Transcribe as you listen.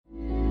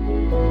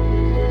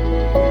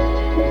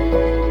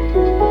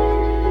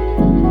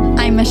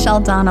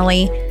Michelle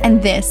Donnelly,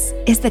 and this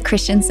is the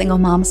Christian Single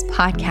Moms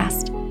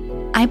Podcast.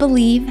 I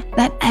believe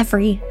that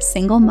every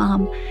single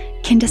mom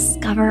can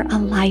discover a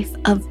life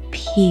of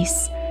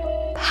peace,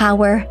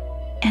 power,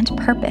 and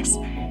purpose,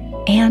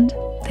 and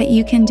that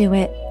you can do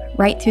it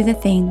right through the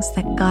things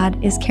that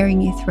God is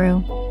carrying you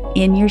through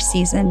in your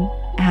season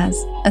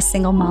as a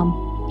single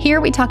mom.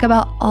 Here we talk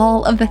about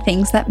all of the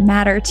things that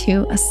matter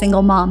to a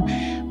single mom,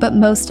 but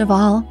most of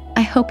all,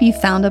 I hope you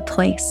found a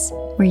place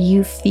where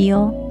you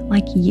feel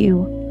like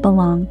you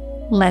belong.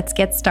 Let's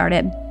get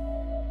started.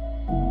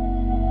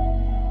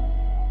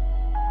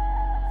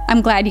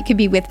 I'm glad you could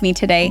be with me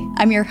today.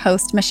 I'm your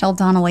host, Michelle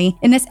Donnelly.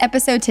 In this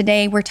episode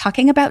today, we're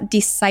talking about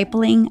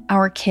discipling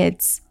our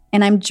kids,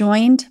 and I'm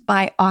joined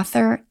by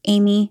author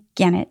Amy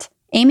Gannett.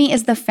 Amy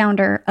is the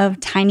founder of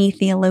Tiny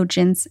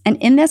Theologians, and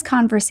in this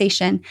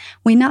conversation,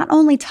 we not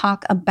only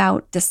talk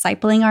about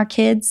discipling our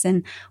kids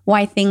and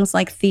why things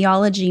like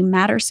theology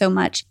matter so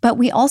much, but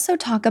we also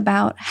talk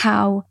about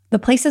how the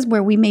places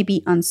where we may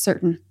be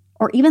uncertain,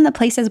 or even the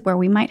places where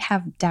we might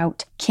have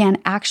doubt,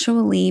 can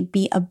actually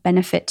be a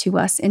benefit to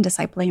us in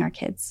discipling our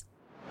kids.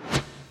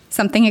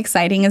 Something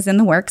exciting is in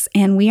the works,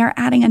 and we are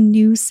adding a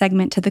new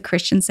segment to the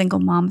Christian Single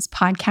Moms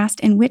Podcast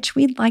in which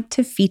we'd like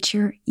to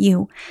feature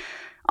you.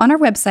 On our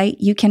website,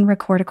 you can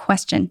record a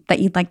question that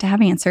you'd like to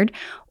have answered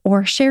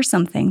or share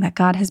something that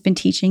God has been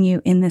teaching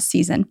you in this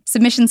season.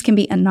 Submissions can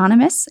be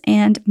anonymous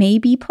and may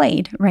be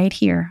played right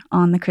here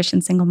on the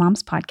Christian Single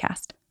Moms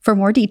Podcast. For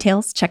more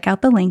details, check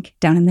out the link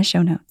down in the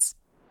show notes.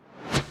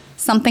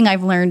 Something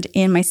I've learned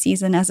in my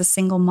season as a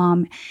single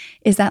mom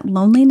is that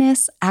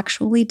loneliness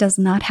actually does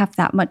not have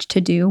that much to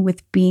do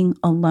with being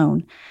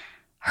alone.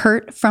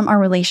 Hurt from our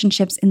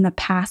relationships in the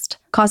past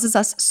causes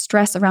us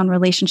stress around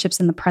relationships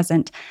in the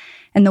present.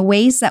 And the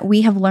ways that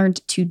we have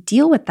learned to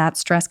deal with that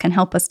stress can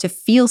help us to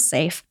feel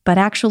safe, but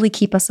actually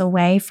keep us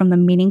away from the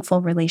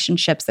meaningful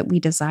relationships that we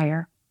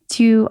desire.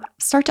 To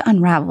start to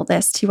unravel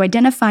this, to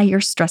identify your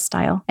stress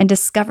style and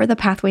discover the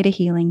pathway to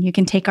healing, you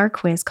can take our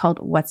quiz called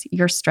What's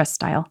Your Stress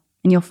Style?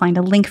 And you'll find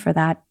a link for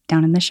that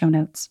down in the show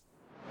notes.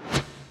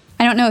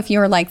 I don't know if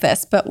you're like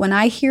this, but when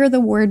I hear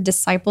the word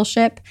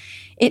discipleship,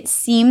 it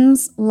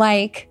seems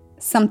like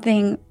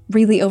something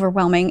really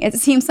overwhelming. It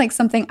seems like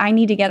something I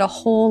need to get a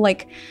whole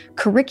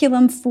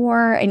curriculum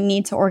for, I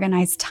need to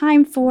organize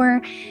time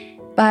for.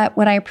 But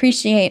what I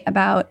appreciate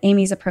about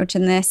Amy's approach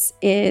in this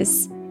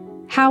is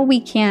how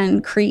we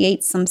can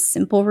create some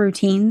simple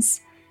routines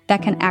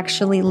that can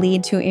actually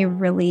lead to a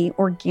really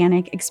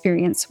organic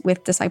experience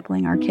with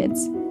discipling our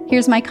kids.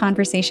 Here's my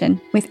conversation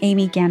with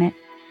Amy Gannett.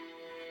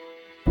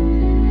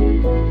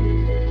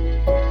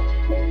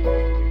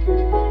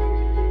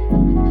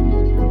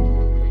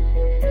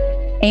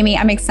 Amy,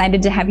 I'm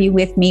excited to have you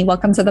with me.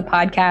 Welcome to the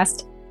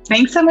podcast.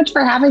 Thanks so much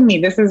for having me.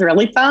 This is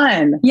really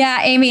fun. Yeah,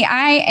 Amy,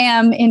 I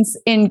am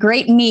in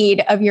great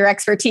need of your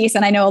expertise,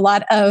 and I know a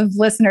lot of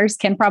listeners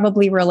can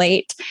probably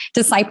relate.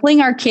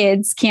 Discipling our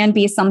kids can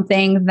be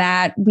something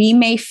that we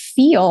may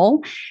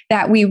feel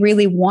that we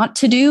really want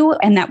to do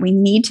and that we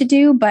need to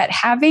do, but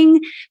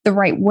having the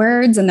right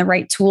words and the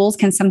right tools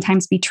can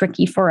sometimes be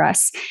tricky for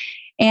us.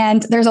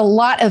 And there's a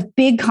lot of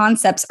big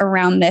concepts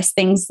around this,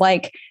 things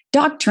like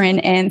doctrine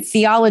and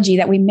theology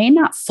that we may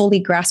not fully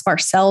grasp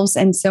ourselves.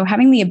 And so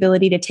having the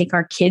ability to take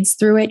our kids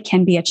through it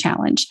can be a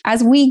challenge.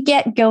 As we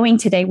get going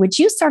today, would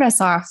you start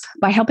us off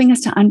by helping us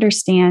to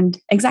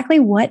understand exactly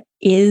what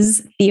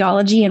is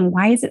theology and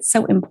why is it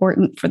so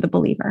important for the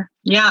believer?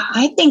 Yeah,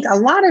 I think a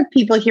lot of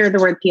people hear the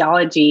word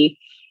theology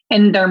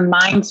and their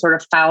mind sort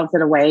of files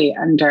it away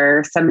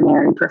under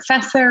seminary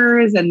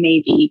professors and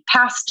maybe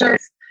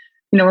pastors.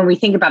 You know, when we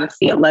think about a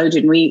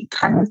theologian, we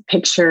kind of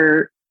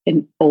picture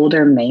an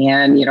older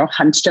man,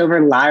 hunched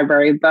over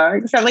library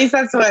books. At least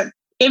that's what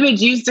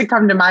image used to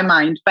come to my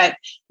mind. But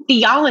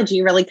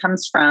theology really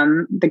comes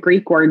from the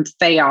Greek word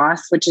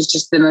theos, which is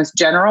just the most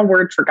general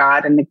word for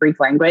God in the Greek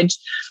language.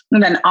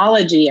 And then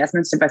ology, as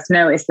most of us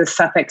know, is the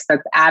suffix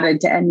that's added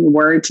to any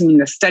word to mean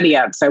the study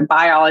of. So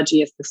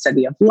biology is the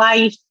study of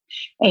life,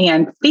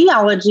 and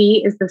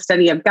theology is the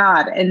study of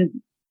God. And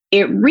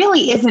it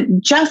really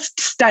isn't just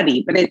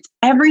study, but it's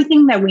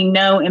everything that we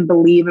know and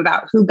believe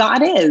about who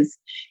God is.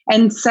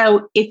 And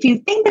so if you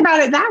think about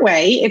it that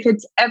way, if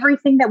it's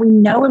everything that we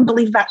know and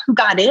believe about who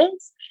God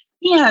is,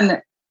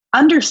 and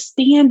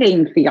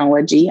understanding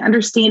theology,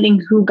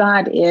 understanding who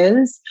God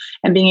is,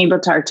 and being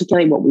able to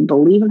articulate what we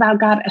believe about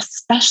God,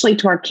 especially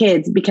to our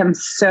kids,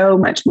 becomes so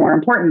much more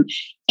important.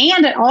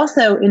 And it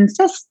also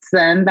insists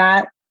then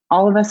that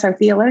all of us are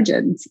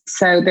theologians.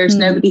 So there's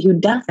nobody who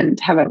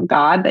doesn't have a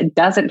God, that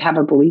doesn't have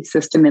a belief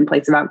system in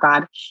place about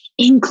God,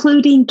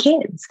 including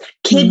kids.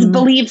 Kids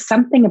believe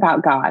something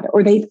about God,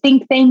 or they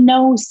think they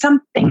know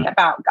something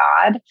about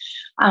God.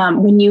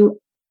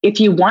 If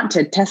you want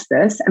to test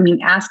this,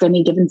 ask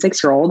any given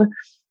 6-year-old,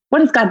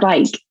 what is God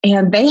like?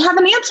 And they have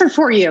an answer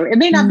for you. It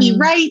may not be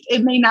right.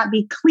 It may not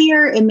be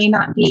clear. It may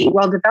not be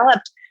well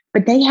developed,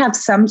 but they have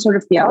some sort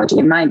of theology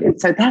in mind. And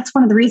so that's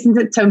one of the reasons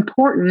it's so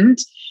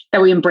important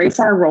that we embrace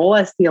our role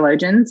as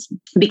theologians,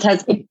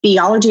 because if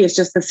theology is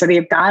just the study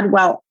of God,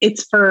 well,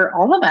 it's for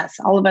all of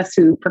us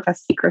who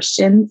profess to be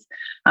Christians,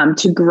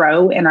 to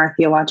grow in our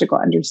theological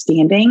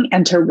understanding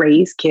and to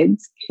raise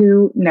kids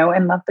who know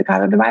and love the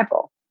God of the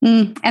Bible.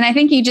 And I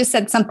think you just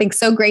said something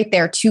so great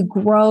there, to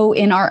grow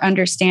in our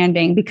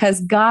understanding,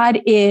 because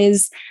God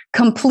is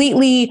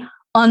completely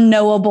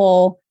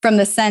unknowable from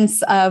the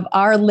sense of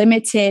our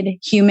limited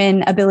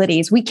human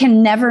abilities. We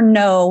can never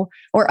know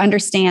or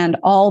understand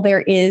all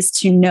there is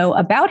to know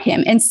about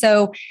him. And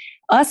so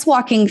us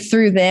walking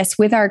through this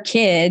with our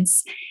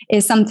kids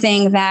is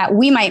something that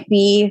we might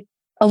be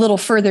a little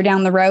further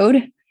down the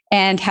road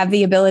and have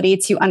the ability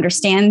to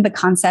understand the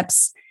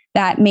concepts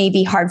that may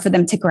be hard for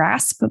them to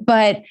grasp,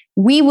 but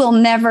we will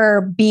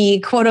never be,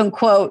 quote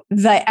unquote,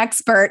 the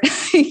expert,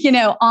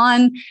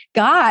 on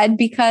God,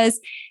 because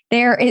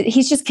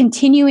he's just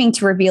continuing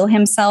to reveal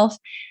himself,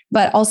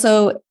 but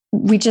also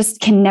we just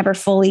can never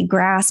fully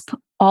grasp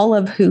all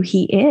of who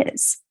he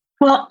is.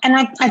 Well, and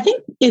I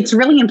think it's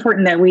really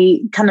important that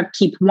we kind of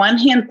keep one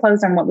hand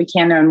closed on what we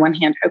can know and one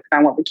hand open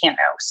on what we can't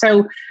know.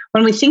 So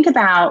when we think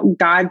about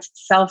God's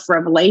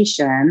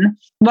self-revelation,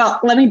 well,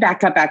 let me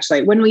back up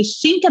actually. When we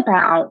think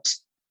about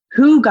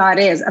who God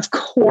is, of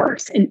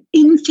course, an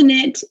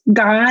infinite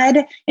God,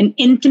 an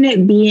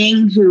infinite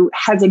being who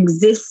has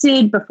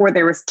existed before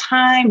there was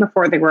time,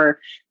 before there were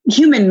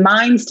human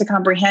minds to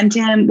comprehend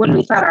him. When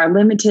we thought our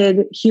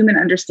limited human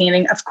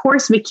understanding, of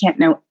course, we can't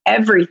know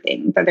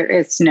everything that there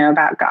is to know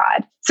about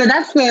God. So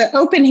that's the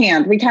open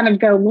hand. We kind of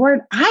go,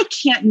 Lord, I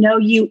can't know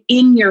you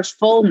in your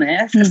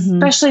fullness,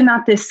 especially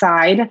not this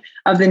side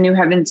of the new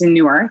heavens and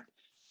new earth.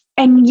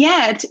 And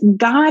yet,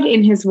 God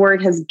in his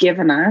word has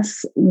given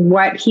us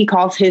what he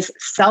calls his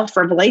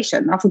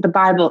self-revelation. That's what the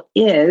Bible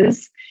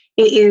is.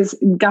 It is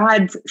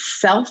God's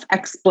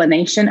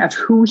self-explanation of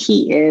who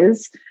he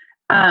is,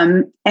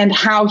 and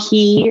how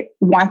he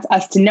wants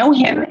us to know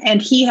him. And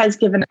he has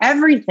given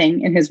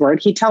everything in his word.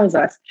 He tells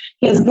us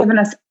he has given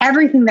us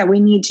everything that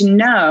we need to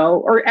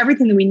know, or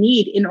everything that we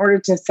need in order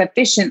to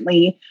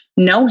sufficiently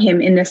know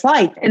him in this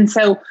life. And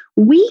so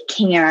we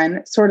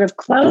can sort of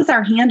close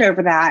our hand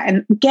over that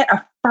and get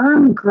a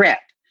firm grip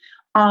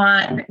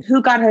on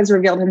who God has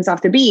revealed himself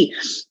to be.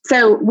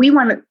 So we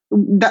want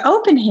the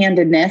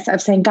open-handedness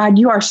of saying, God,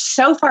 you are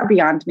so far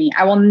beyond me.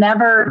 I will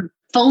never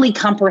fully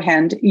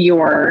comprehend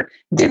your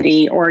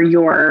divinity or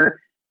your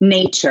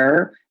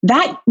nature.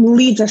 That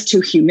leads us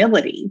to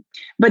humility.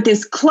 But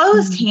this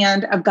closed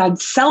hand of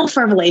God's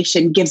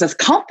self-revelation gives us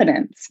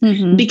confidence,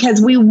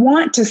 because we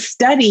want to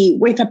study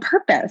with a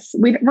purpose.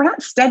 We're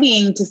not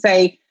studying to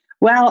say,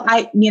 well,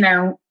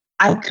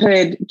 I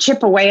could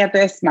chip away at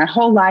this my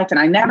whole life and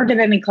I never get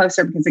any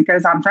closer because it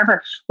goes on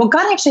forever. Well,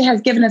 God actually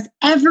has given us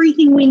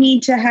everything we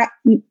need to have,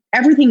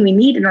 everything we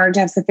need in order to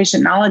have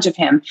sufficient knowledge of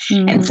him.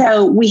 And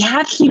so we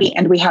have humility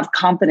and we have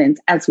confidence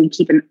as we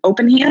keep an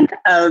open hand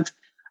of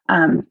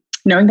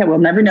knowing that we'll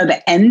never know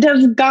the end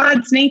of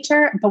God's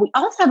nature. But we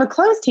also have a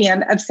closed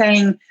hand of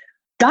saying,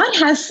 God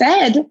has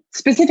said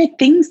specific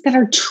things that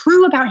are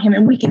true about him,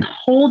 and we can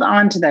hold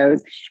on to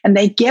those. And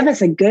they give us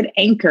a good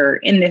anchor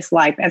in this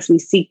life as we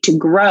seek to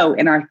grow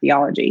in our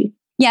theology.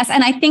 Yes.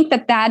 And I think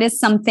that is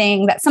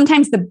something that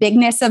sometimes the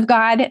bigness of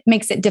God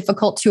makes it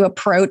difficult to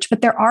approach, but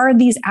there are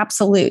these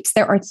absolutes.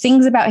 There are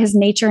things about his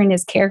nature and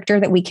his character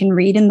that we can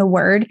read in the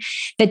word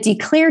that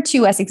declare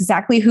to us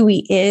exactly who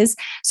he is,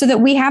 so that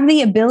we have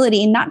the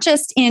ability, not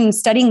just in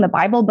studying the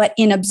Bible, but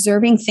in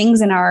observing things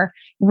in our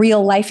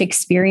real life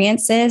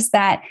experiences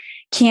that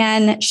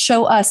can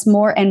show us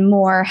more and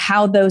more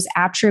how those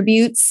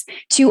attributes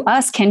to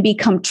us can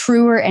become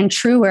truer and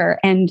truer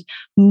and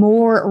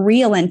more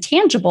real and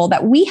tangible,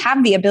 that we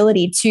have the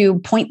ability to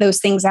point those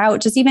things out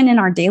just even in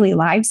our daily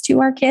lives to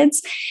our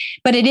kids.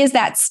 But it is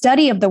that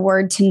study of the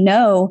word to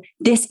know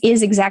this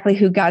is exactly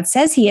who God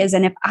says he is.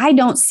 And if I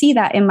don't see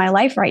that in my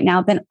life right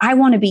now, then I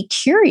want to be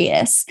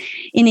curious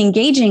in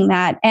engaging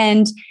that.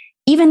 And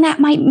even that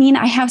might mean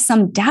I have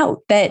some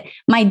doubt, that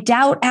my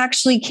doubt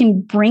actually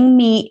can bring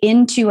me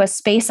into a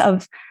space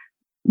of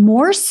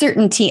more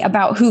certainty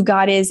about who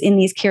God is in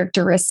these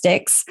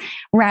characteristics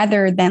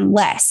rather than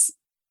less.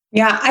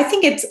 Yeah, I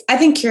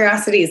think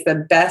curiosity is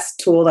the best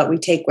tool that we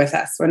take with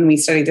us when we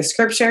study the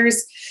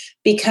scriptures,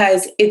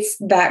 because it's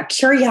that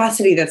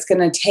curiosity that's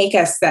going to take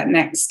us that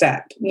next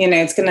step.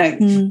 It's going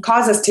to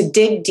cause us to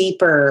dig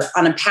deeper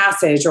on a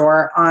passage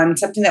or on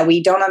something that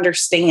we don't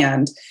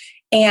understand.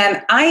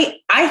 And I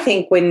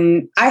think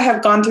when I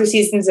have gone through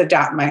seasons of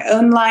doubt in my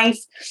own life,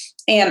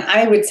 and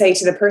I would say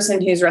to the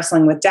person who's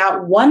wrestling with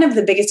doubt, one of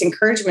the biggest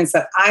encouragements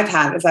that I've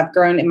had as I've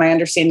grown in my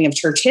understanding of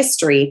church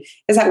history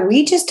is that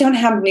we just don't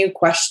have new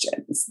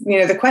questions.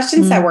 The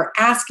questions that we're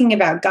asking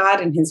about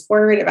God and his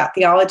word, about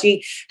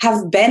theology,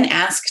 have been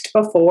asked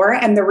before.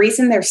 And the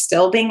reason they're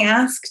still being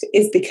asked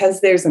is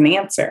because there's an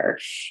answer.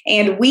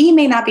 And we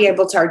may not be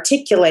able to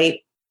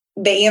articulate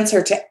the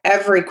answer to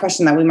every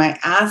question that we might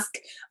ask,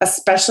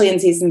 especially in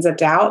seasons of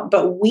doubt,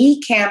 but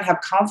we can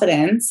have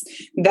confidence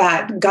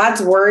that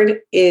God's word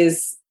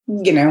is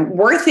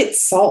worth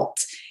its salt.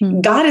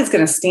 God is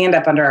going to stand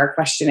up under our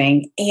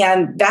questioning.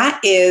 And that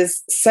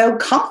is so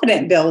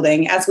confident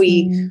building as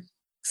we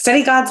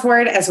study God's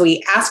word, as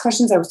we ask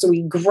questions, as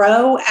we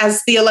grow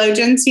as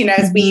theologians,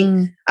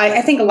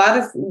 I think a lot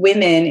of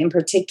women in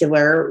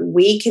particular,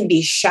 we can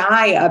be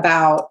shy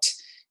about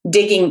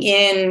digging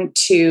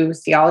into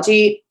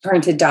theology or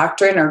into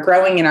doctrine or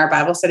growing in our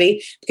Bible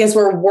study because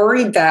we're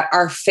worried that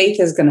our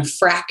faith is going to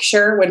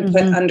fracture when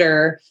put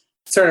under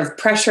sort of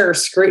pressure or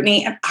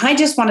scrutiny. And I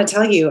just want to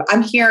tell you,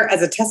 I'm here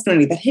as a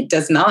testimony that it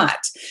does not.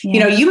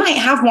 Yeah. You might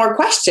have more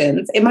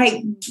questions. It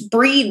might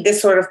breed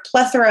this sort of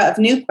plethora of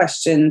new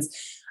questions.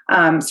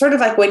 Sort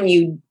of like when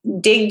you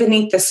dig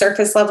beneath the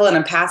surface level in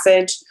a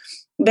passage,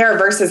 there are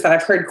verses that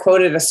I've heard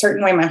quoted a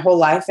certain way my whole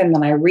life. And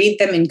then I read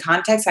them in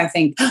context. I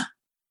think,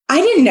 I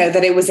didn't know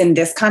that it was in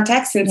this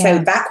context. And so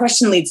that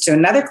question leads to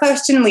another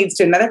question, leads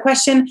to another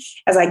question.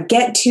 As I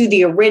get to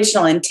the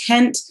original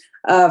intent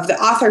of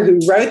the author who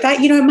wrote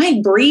that, it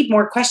might breed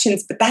more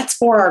questions, but that's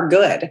for our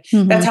good.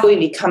 That's how we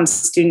become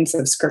students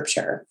of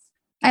Scripture.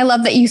 I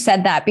love that you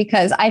said that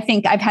because I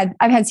think I've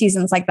had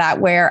seasons like that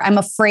where I'm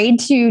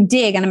afraid to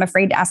dig and I'm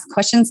afraid to ask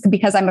questions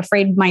because I'm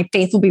afraid my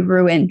faith will be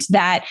ruined,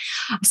 that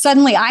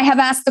suddenly I have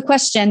asked the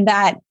question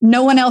that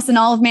no one else in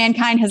all of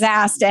mankind has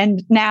asked.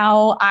 And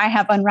now I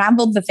have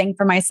unraveled the thing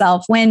for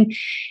myself, when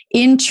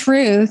in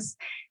truth,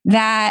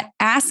 that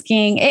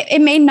asking,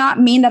 it may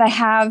not mean that I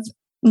have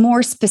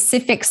more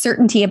specific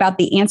certainty about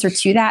the answer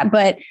to that,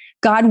 but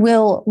God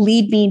will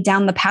lead me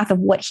down the path of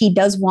what he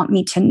does want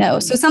me to know.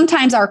 So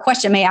sometimes our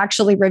question may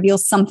actually reveal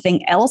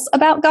something else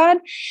about God,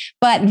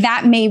 but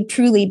that may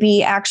truly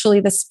be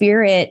actually the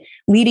Spirit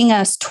leading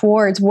us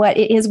towards what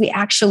it is we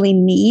actually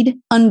need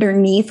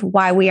underneath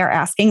why we are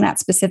asking that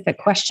specific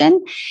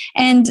question.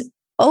 And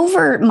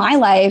over my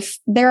life,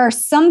 there are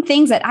some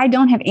things that I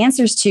don't have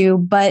answers to,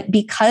 but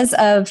because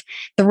of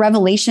the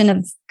revelation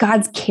of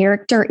God's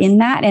character in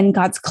that and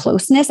God's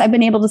closeness, I've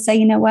been able to say,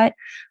 you know what?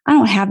 I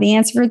don't have the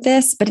answer for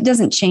this, but it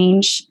doesn't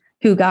change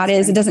who God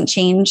is. It doesn't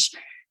change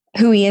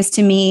who he is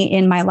to me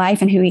in my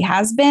life and who he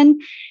has been.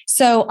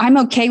 So I'm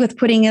okay with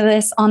putting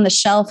this on the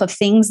shelf of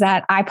things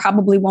that I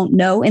probably won't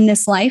know in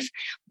this life,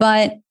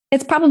 but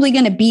it's probably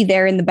going to be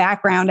there in the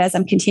background as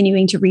I'm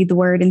continuing to read the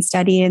word and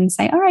study and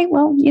say, all right,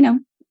 well,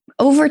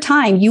 over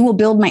time, you will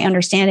build my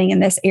understanding in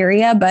this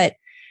area, but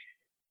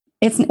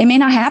it may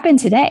not happen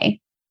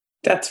today.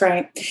 That's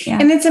right. Yeah.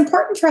 And it's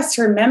important for us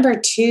to remember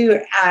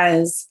too,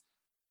 as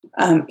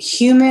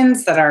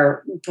humans that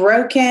are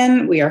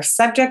broken, we are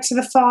subject to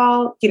the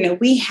fall.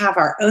 We have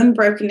our own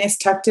brokenness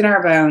tucked in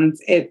our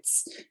bones.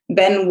 It's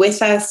been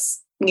with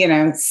us,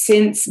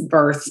 since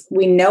birth.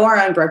 We know our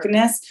own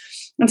brokenness.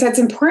 And so it's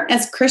important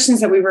as Christians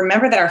that we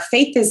remember that our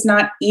faith is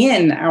not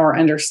in our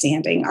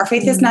understanding. Our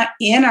faith is not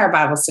in our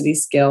Bible study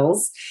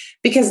skills,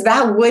 because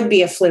that would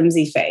be a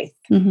flimsy faith.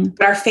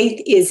 But our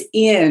faith is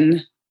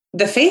in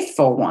the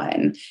faithful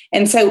one.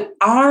 And so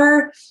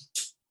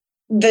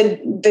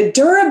the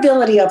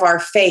durability of our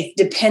faith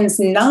depends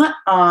not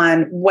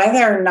on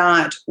whether or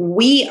not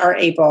we are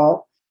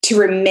able to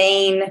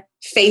remain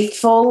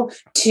faithful,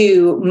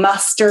 to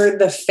muster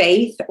the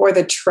faith or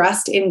the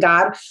trust in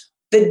God.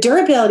 The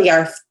durability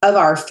of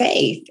our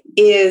faith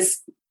is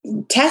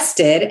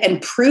tested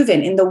and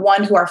proven in the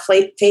one who our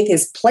faith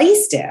is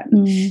placed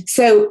in.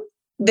 So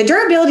the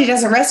durability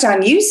doesn't rest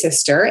on you,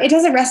 sister. It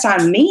doesn't rest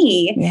on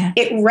me. Yeah.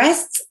 It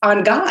rests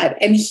on God,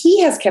 and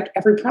he has kept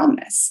every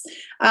promise.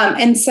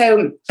 And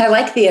so I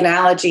like the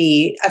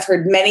analogy. I've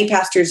heard many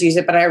pastors use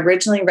it, but I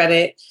originally read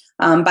it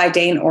by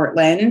Dane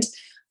Ortland.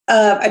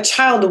 A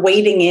child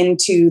wading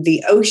into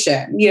the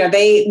ocean.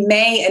 They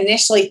may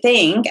initially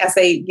think, as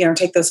they,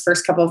 take those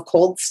first couple of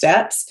cold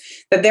steps,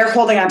 that they're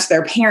holding on to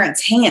their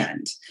parent's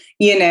hand,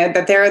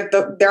 that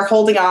they're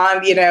holding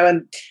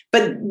on,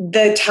 but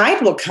the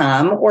tide will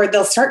come, or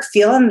they'll start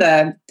feeling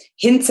the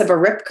hints of a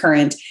rip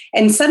current.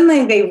 And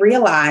suddenly they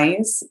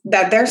realize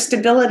that their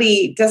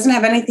stability doesn't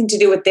have anything to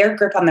do with their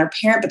grip on their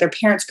parent, but their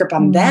parent's grip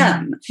on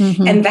them.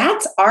 And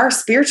that's our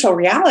spiritual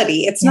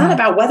reality. It's not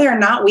about whether or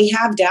not we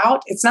have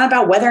doubt. It's not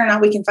about whether or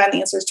not we can find the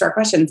answers to our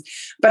questions,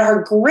 but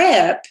our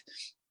grip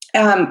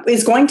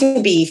is going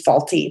to be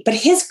faulty. But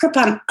his grip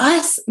on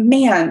us,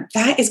 man,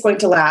 that is going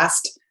to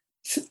last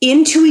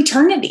into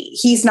eternity.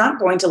 He's not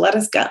going to let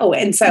us go.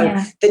 And so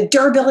the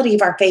durability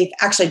of our faith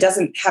actually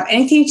doesn't have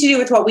anything to do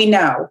with what we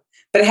know,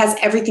 but it has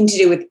everything to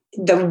do with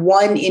the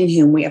one in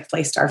whom we have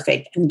placed our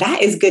faith. And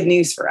that is good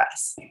news for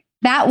us.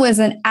 That was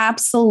an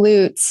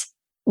absolute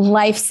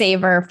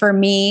lifesaver for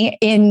me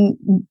in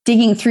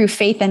digging through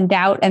faith and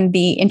doubt and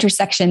the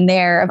intersection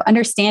there, of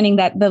understanding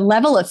that the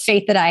level of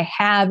faith that I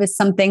have is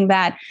something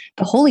that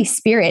the Holy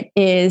Spirit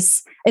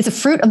is a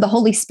fruit of the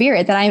Holy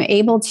Spirit that I'm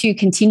able to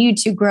continue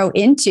to grow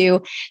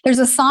into. There's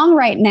a song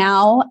right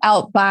now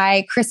out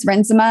by Chris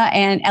Renzema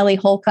and Ellie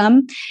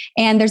Holcomb,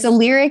 and there's a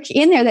lyric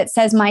in there that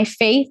says, "My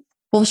faith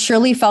will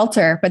surely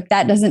falter, but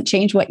that doesn't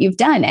change what you've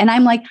done." And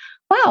I'm like,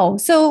 wow.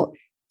 So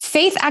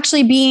faith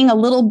actually being a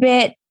little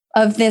bit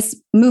of this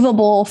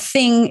movable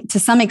thing to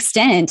some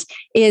extent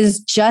is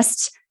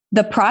just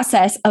the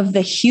process of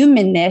the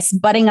humanness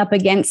butting up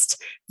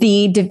against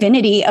the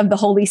divinity of the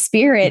Holy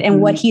Spirit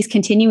and what he's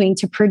continuing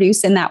to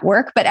produce in that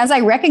work. But as I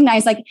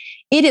recognize, like,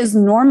 it is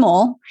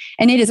normal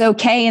and it is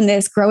okay in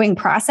this growing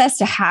process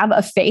to have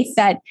a faith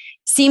that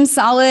seems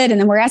solid. And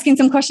then we're asking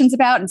some questions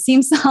about and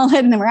seems solid.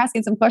 And then we're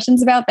asking some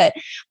questions about that.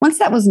 Once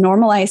that was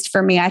normalized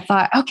for me, I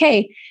thought,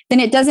 okay, then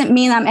it doesn't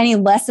mean I'm any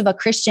less of a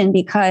Christian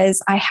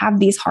because I have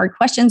these hard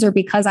questions or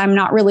because I'm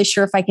not really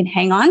sure if I can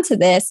hang on to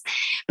this.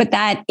 But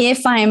that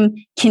if I'm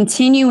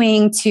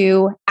continuing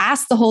to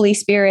ask the Holy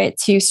Spirit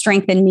to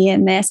strengthen me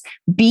in this,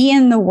 be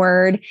in the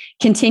Word,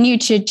 continue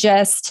to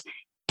just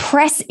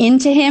press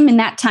into him in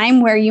that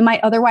time where you might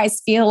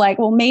otherwise feel like,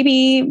 well,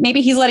 maybe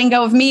he's letting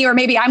go of me, or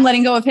maybe I'm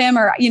letting go of him,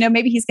 or,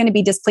 maybe he's going to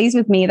be displeased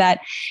with me, that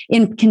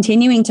in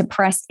continuing to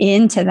press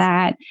into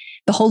that,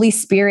 the Holy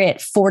Spirit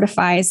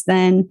fortifies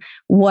then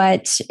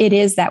what it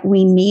is that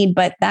we need,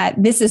 but that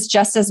this is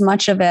just as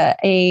much of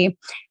a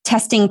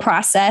testing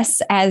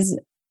process as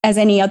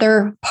any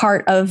other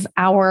part of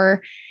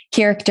our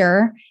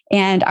character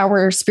and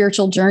our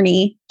spiritual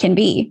journey can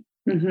be.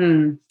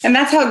 Mm-hmm. And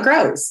that's how it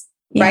grows.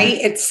 Yeah. Right?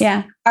 It's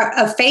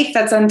a faith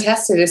that's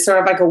untested is sort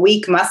of like a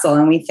weak muscle.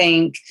 And we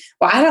think,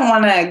 well, I don't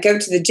want to go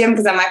to the gym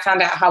because I might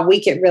find out how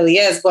weak it really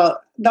is.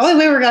 Well, the only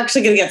way we're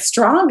actually going to get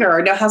stronger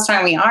or know how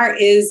strong we are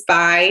is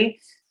by,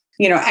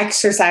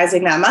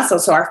 exercising that muscle.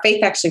 So our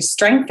faith actually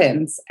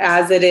strengthens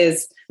as it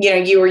is,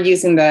 you were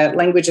using the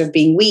language of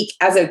being weak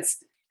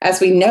as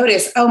we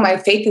notice, oh, my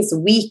faith is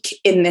weak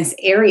in this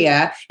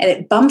area and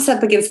it bumps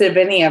up against the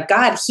divinity of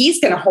God, he's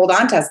going to hold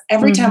on to us.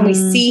 Every time we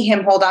see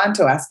him hold on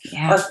to us,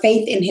 our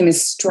faith in him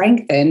is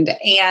strengthened.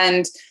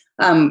 And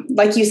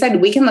like you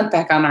said, we can look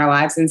back on our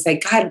lives and say,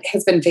 God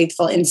has been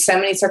faithful in so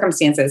many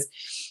circumstances.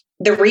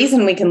 The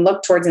reason we can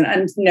look towards an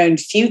unknown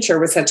future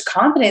with such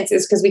confidence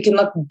is because we can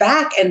look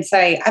back and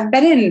say, I've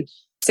been in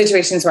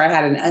situations where I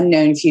had an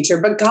unknown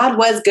future, but God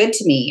was good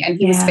to me and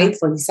he was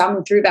faithful. He saw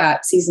me through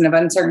that season of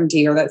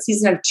uncertainty or that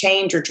season of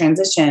change or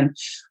transition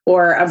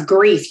or of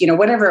grief,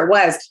 whatever it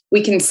was.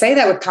 We can say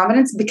that with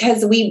confidence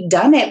because we've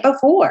done it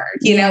before.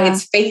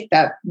 It's faith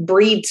that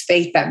breeds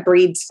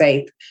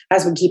faith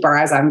as we keep our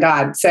eyes on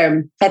God.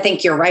 So I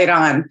think you're right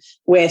on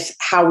with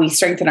how we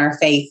strengthen our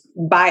faith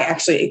by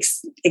actually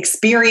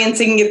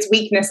experiencing its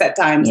weakness at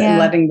times and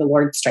letting the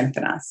Lord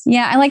strengthen us.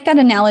 Yeah, I like that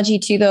analogy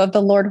too, though, of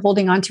the Lord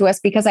holding on to us,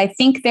 because I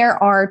think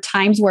there are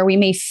times where we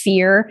may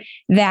fear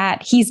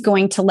that he's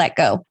going to let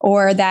go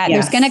or that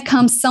there's going to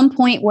come some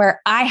point where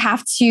I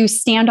have to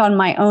stand on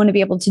my own to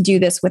be able to do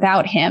this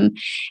without him.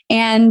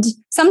 And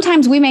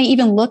sometimes we may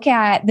even look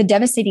at the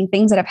devastating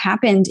things that have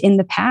happened in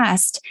the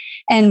past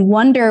and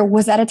wonder,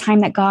 was that a time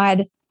that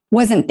God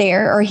wasn't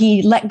there or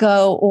he let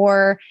go,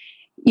 or,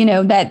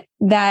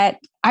 that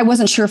I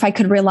wasn't sure if I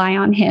could rely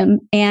on him.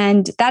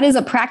 And that is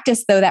a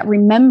practice, though, that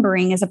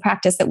remembering is a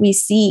practice that we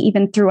see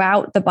even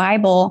throughout the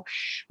Bible,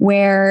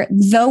 where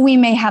though we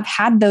may have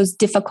had those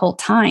difficult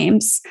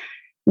times,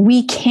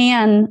 we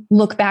can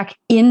look back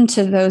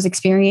into those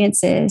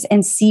experiences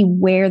and see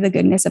where the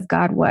goodness of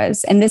God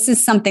was. And this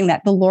is something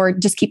that the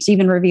Lord just keeps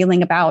even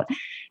revealing about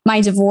my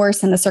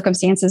divorce and the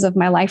circumstances of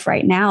my life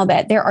right now,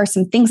 that there are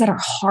some things that are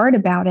hard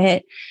about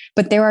it,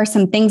 but there are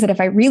some things that if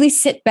I really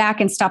sit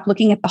back and stop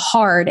looking at the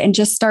hard and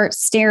just start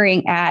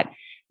staring at,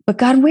 but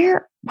God,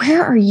 where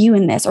are you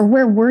in this? Or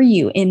where were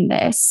you in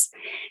this?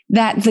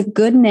 That the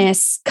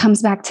goodness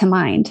comes back to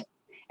mind.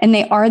 And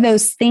they are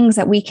those things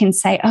that we can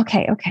say,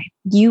 okay,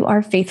 you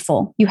are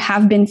faithful. You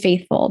have been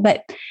faithful.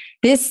 That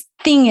this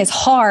thing is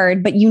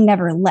hard, but you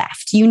never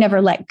left. You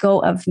never let go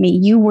of me.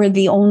 You were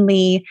the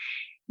only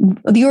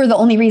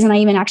reason I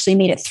even actually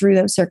made it through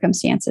those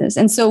circumstances.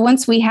 And so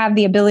once we have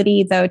the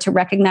ability, though, to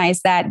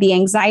recognize that the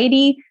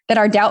anxiety that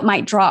our doubt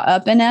might draw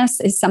up in us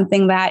is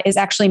something that is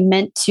actually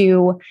meant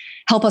to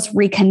help us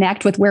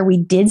reconnect with where we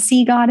did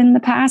see God in the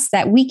past,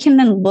 that we can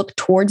then look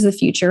towards the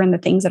future and the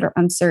things that are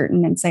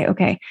uncertain and say,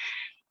 okay,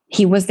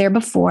 he was there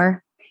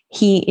before.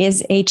 He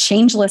is a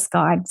changeless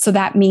God. So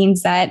that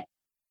means that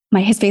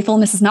his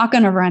faithfulness is not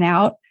going to run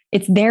out.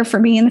 It's there for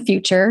me in the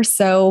future.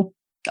 So,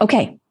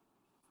 okay,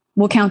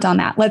 we'll count on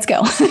that. Let's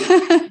go.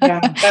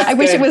 I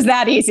wish it was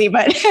that easy,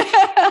 but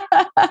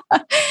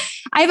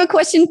I have a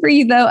question for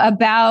you, though,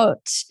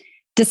 about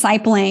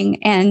discipling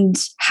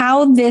and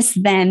how this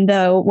then,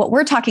 though, what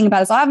we're talking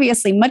about is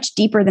obviously much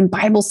deeper than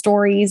Bible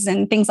stories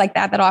and things like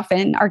that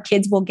often our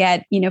kids will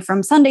get,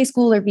 from Sunday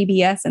school or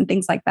VBS and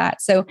things like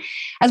that. So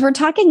as we're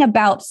talking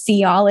about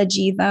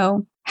theology,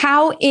 though,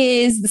 how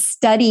is the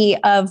study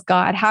of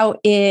God, how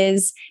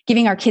is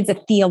giving our kids a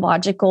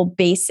theological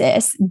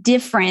basis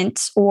different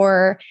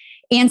or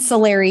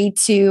ancillary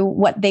to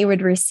what they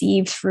would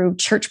receive through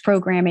church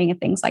programming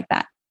and things like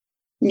that?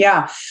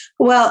 Yeah.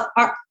 Well,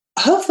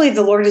 hopefully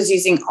the Lord is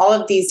using all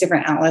of these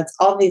different outlets,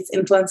 all of these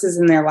influences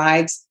in their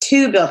lives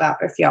to build out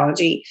their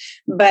theology.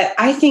 But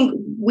I think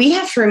we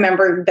have to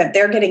remember that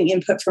they're getting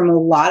input from a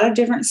lot of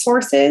different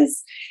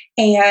sources.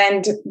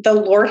 And the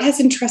Lord has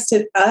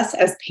entrusted us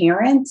as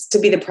parents to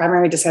be the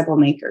primary disciple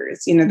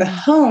makers. The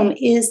home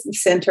is the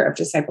center of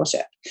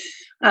discipleship.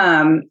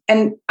 And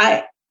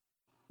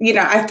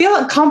I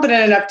feel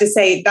confident enough to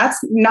say that's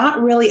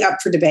not really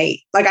up for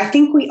debate. Like, I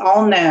think we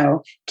all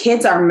know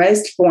kids are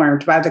most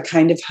formed by the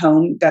kind of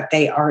home that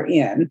they are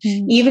in.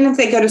 Even if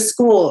they go to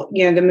school,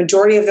 the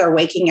majority of their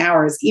waking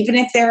hours, even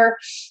if they're,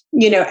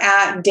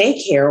 at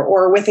daycare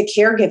or with a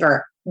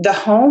caregiver, the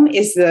home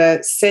is the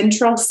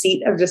central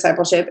seat of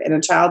discipleship in a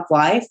child's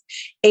life.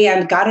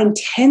 And God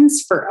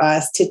intends for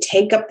us to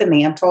take up the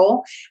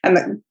mantle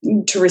and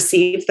to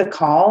receive the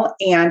call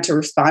and to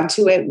respond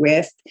to it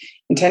with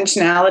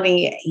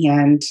intentionality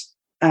and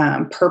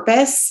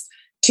purpose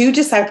to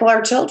disciple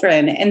our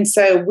children. And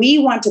so we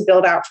want to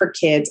build out for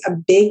kids a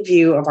big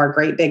view of our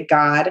great big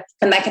God.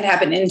 And that can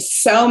happen in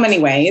so many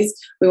ways.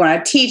 We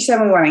want to teach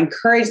them. We want to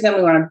encourage them.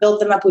 We want to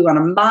build them up. We want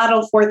to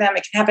model for them.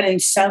 It can happen in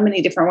so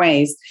many different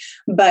ways.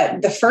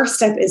 But the first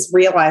step is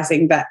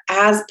realizing that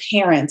as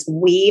parents,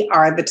 we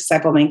are the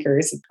disciple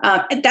makers.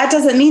 That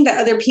doesn't mean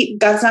that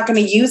God's not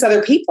going to use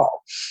other people.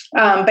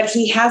 But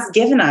he has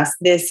given us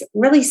this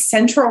really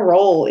central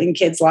role in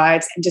kids'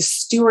 lives, and to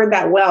steward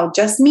that well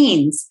just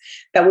means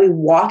that we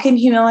walk in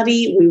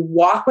humility. We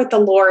walk with the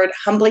Lord,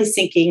 humbly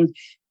seeking,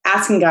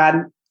 asking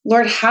God,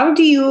 Lord, how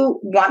do you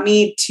want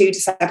me to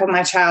disciple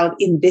my child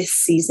in this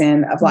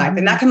season of life?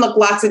 And that can look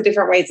lots of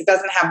different ways. It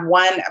doesn't have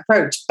one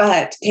approach,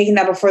 but taking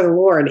that before the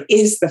Lord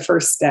is the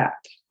first step.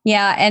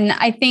 Yeah. And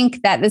I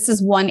think that this is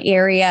one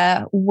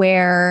area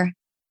where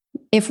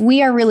if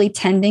we are really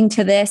tending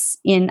to this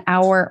in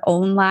our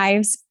own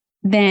lives,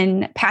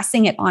 then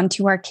passing it on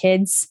to our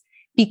kids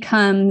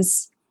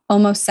becomes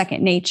almost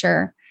second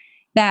nature.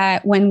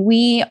 That when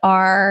we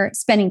are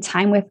spending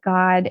time with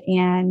God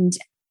and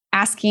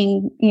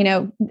asking,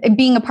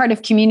 being a part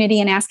of community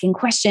and asking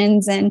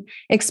questions and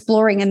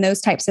exploring and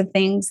those types of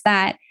things,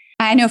 that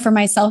I know for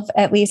myself,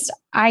 at least,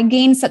 I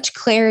gain such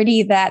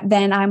clarity that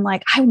then I'm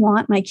like, I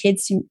want my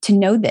kids to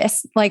know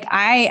this. Like,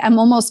 I am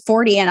almost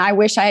 40 and I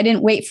wish I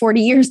didn't wait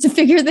 40 years to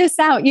figure this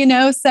out,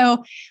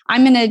 So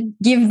I'm going to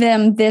give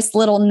them this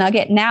little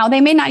nugget now. They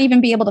may not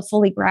even be able to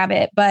fully grab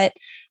it, but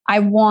I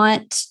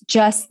want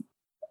just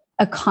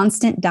a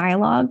constant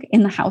dialogue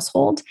in the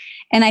household.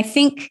 And I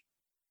think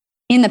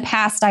in the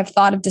past, I've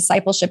thought of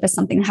discipleship as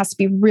something that has to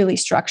be really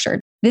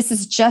structured. This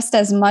is just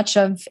as much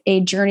of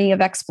a journey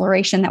of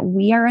exploration that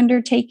we are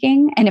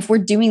undertaking. And if we're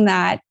doing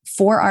that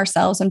for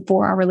ourselves and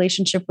for our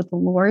relationship with the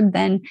Lord,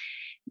 then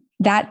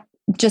that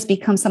just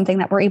becomes something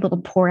that we're able to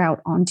pour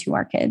out onto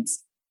our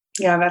kids.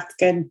 Yeah, that's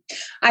good.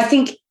 I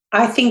think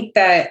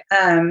that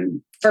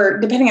for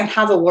depending on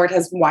how the Lord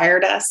has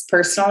wired us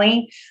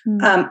personally,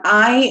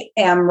 I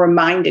am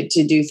reminded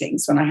to do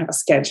things when I have a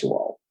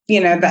schedule,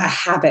 a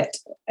habit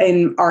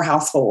in our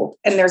household.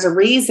 And there's a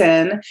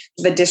reason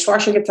the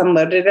dishwasher gets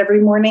unloaded every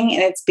morning.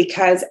 And it's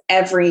because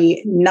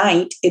every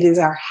night it is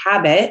our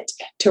habit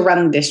to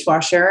run the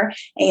dishwasher.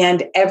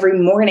 And every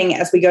morning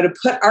as we go to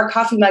put our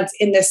coffee mugs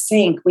in the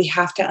sink, we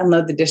have to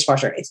unload the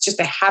dishwasher. It's just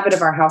a habit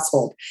of our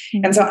household.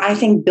 And so I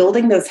think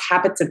building those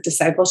habits of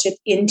discipleship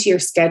into your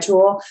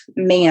schedule,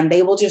 man,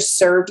 they will just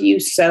serve you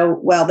so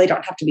well. They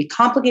don't have to be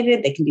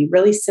complicated. They can be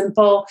really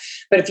simple.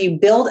 But if you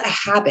build a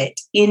habit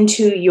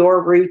into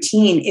your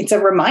routine, it's a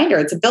reminder.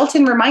 It's a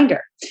built-in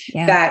reminder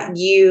that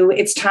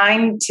it's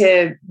time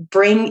to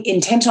bring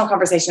intentional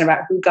conversation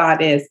about who God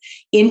is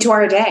into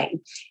our day.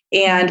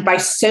 And by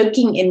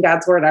soaking in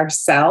God's word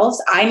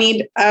ourselves, I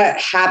need a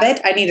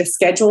habit. I need a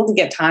schedule to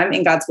get time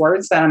in God's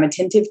word so that I'm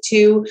attentive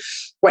to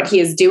what he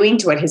is doing,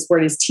 to what his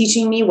word is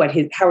teaching me,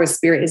 how his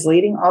spirit is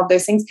leading, all of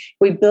those things.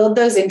 We build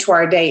those into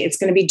our day. It's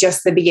going to be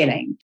just the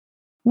beginning.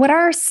 What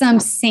are some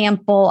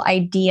sample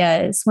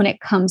ideas when it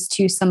comes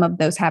to some of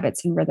those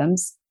habits and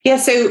rhythms? Yeah.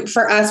 So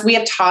for us, we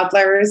have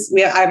toddlers.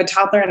 I have a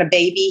toddler and a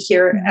baby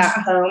here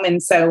at home.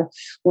 And so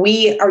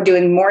we are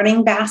doing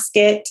morning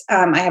basket.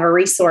 I have a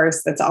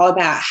resource that's all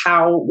about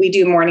how we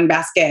do morning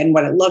basket and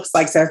what it looks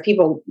like. So if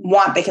people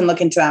want, they can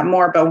look into that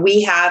more. But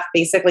we have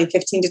basically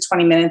 15 to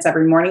 20 minutes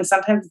every morning.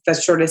 Sometimes it's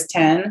as short as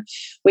 10.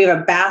 We have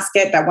a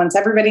basket that once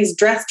everybody's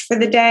dressed for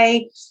the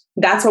day,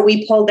 that's what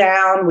we pull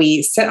down.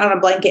 We sit on a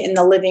blanket in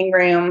the living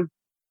room.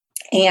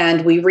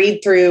 And we read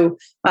through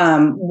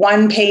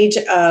one page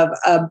of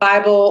a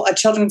Bible, a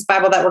children's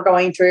Bible that we're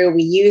going through.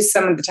 We use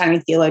some of the Tiny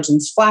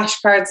Theologians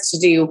flashcards to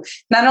do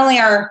not only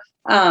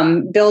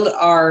build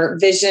our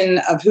vision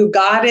of who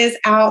God is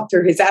out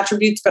through his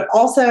attributes, but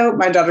also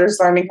my daughter's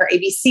learning her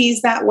ABCs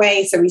that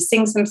way. So we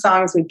sing some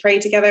songs, we pray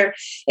together.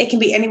 It can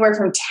be anywhere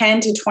from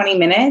 10 to 20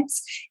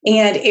 minutes.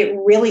 And it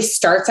really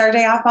starts our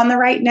day off on the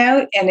right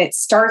note. And it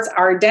starts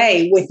our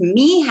day with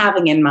me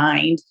having in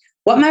mind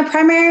what my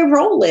primary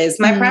role is.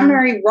 My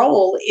primary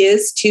role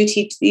is to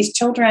teach these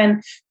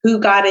children who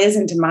God is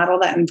and to model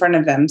that in front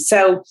of them.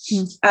 So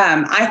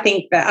I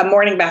think that a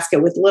morning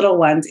basket with little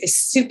ones is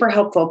super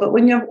helpful. But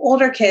when you have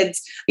older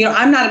kids,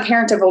 I'm not a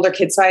parent of older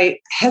kids, so I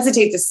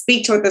hesitate to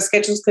speak to what the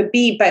schedules could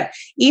be. But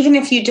even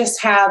if you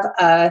just have,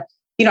 a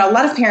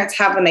lot of parents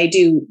have when they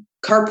do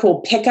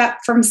carpool pickup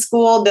from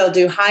school. They'll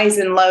do highs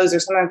and lows or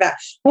something like that.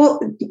 Well,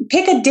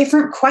 pick a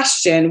different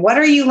question. What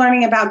are you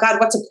learning about God?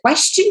 What's a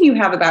question you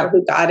have about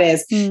who God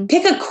is?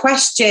 Pick a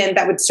question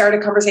that would start a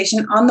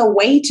conversation on the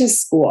way to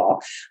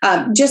school.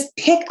 Just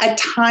pick a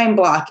time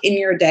block in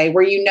your day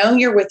where you know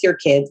you're with your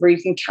kids, where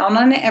you can count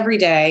on it every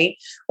day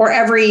or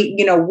every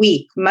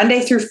week,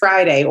 Monday through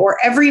Friday, or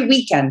every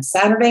weekend,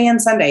 Saturday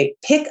and Sunday.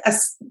 Pick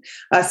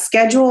a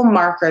schedule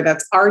marker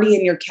that's already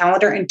in your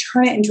calendar and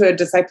turn it into a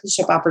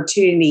discipleship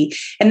opportunity.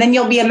 And then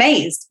you'll be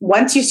amazed.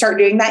 Once you start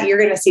doing that, you're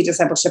going to see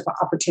discipleship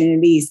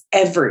opportunities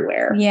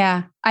everywhere.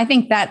 Yeah, I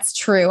think that's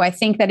true. I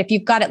think that if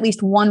you've got at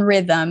least one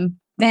rhythm,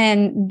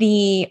 then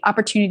the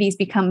opportunities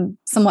become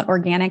somewhat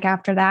organic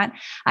after that.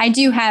 I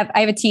have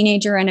a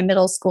teenager and a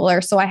middle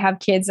schooler, so I have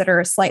kids that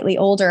are slightly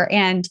older.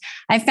 And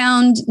I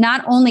found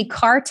not only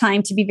car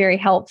time to be very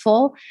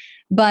helpful,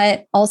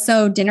 but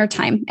also dinner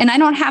time. And I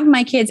don't have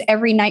my kids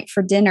every night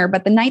for dinner,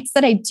 but the nights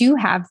that I do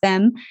have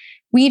them,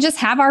 we just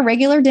have our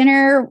regular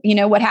dinner,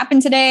 what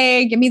happened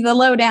today, give me the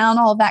lowdown,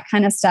 all that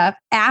kind of stuff.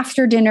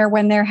 After dinner,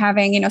 when they're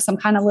having, some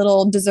kind of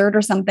little dessert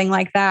or something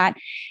like that,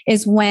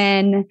 is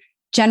when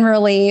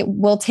generally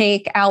we'll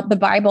take out the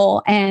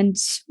Bible and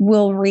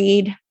we'll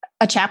read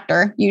a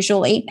chapter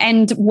usually.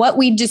 And what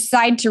we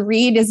decide to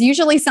read is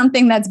usually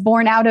something that's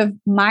born out of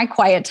my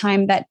quiet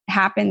time that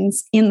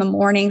happens in the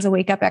mornings. I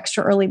wake up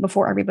extra early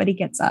before everybody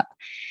gets up.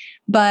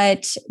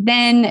 But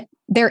then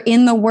they're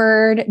in the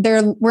Word.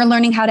 We're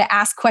learning how to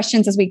ask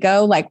questions as we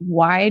go, like,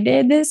 why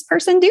did this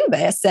person do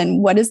this?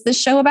 And what is this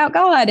show about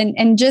God?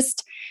 And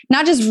just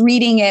not just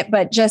reading it,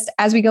 but just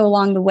as we go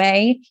along the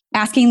way,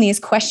 asking these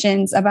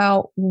questions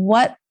about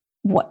what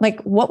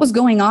was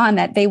going on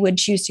that they would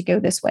choose to go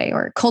this way,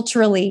 or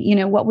culturally,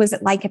 what was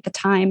it like at the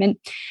time? And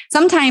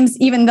sometimes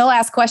even they'll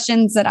ask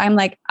questions that I'm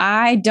like,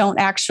 I don't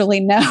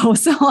actually know.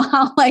 So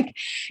I'll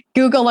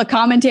Google a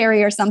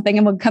commentary or something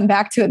and we'll come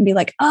back to it and be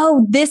like,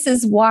 oh, this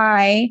is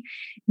why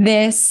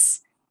this,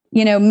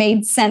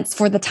 made sense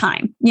for the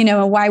time,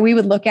 why we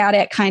would look at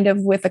it kind of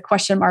with a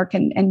question mark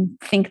and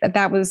think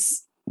that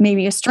was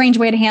maybe a strange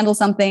way to handle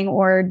something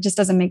or just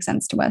doesn't make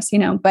sense to us,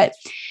 but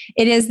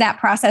it is that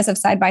process of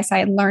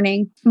side-by-side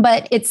learning.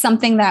 But it's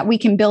something that we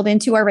can build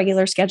into our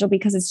regular schedule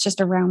because it's just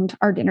around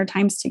our dinner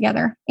times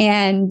together.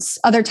 And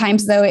other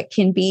times though, it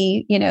can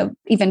be,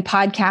 even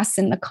podcasts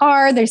in the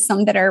car. There's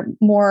some that are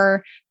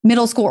more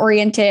middle school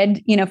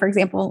oriented, for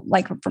example,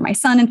 like for my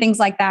son and things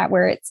like that,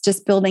 where it's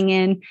just building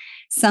in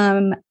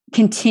some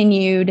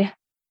continued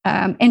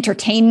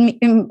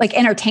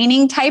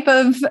entertaining type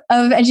of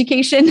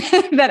education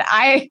that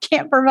I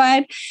can't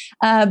provide.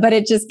 But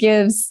it just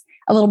gives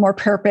a little more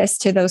purpose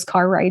to those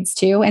car rides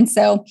too. And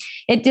so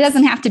it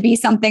doesn't have to be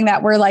something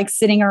that we're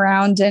sitting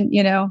around and,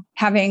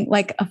 having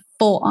a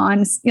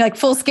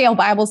full scale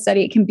Bible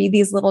study. It can be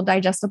these little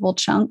digestible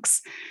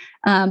chunks.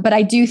 But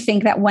I do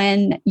think that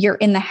when you're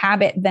in the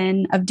habit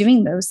then of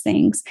doing those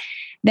things,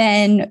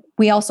 then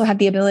we also have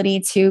the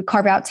ability to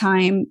carve out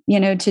time,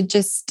 to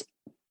just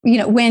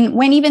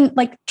when even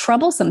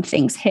troublesome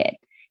things hit,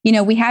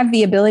 we have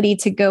the ability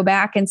to go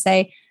back and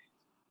say,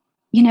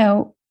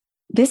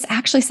 this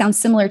actually sounds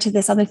similar to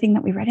this other thing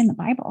that we read in the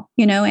Bible,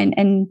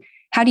 and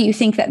how do you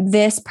think that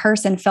this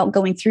person felt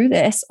going through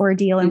this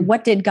ordeal? And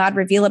what did God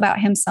reveal about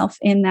himself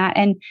in that?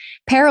 And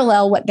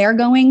parallel what they're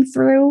going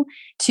through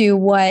to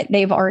what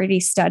they've already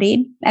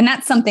studied. And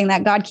that's something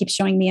that God keeps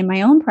showing me in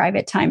my own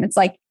private time. It's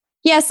like,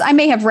 yes, I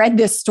may have read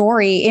this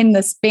story in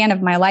the span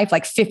of my life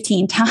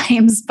 15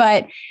 times,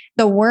 but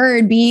the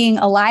Word being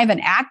alive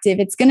and active,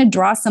 it's going to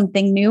draw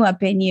something new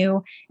up in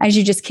you as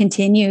you just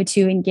continue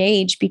to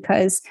engage,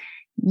 because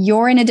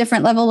you're in a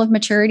different level of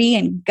maturity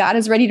and God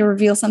is ready to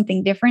reveal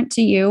something different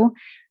to you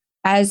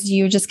as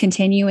you're just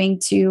continuing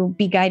to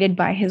be guided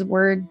by his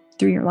Word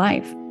through your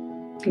life.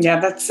 Yeah,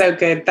 that's so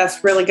good.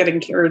 That's really good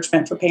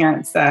encouragement for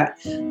parents that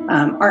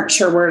aren't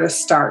sure where to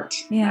start.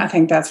 Yeah, I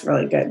think that's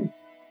really good.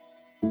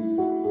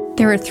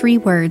 There are 3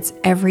 words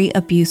every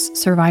abuse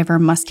survivor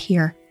must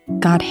hear.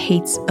 God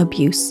hates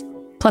abuse.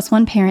 Plus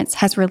One Parents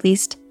has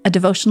released a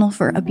devotional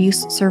for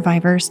abuse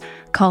survivors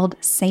called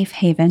Safe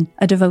Haven,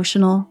 a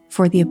devotional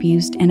for the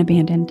abused and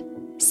abandoned.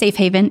 Safe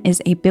Haven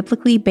is a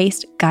biblically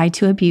based guide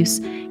to abuse,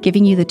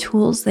 giving you the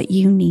tools that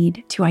you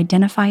need to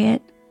identify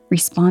it,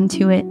 respond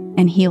to it,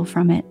 and heal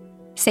from it.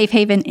 Safe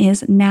Haven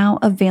is now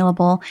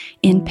available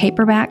in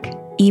paperback,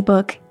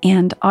 ebook,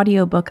 and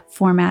audiobook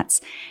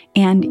formats,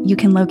 and you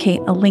can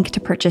locate a link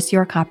to purchase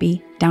your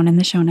copy down in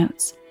the show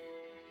notes.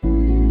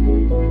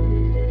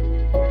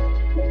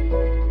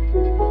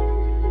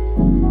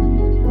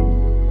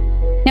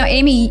 Now,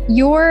 Amy,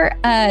 your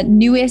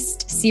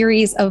newest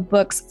series of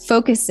books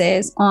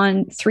focuses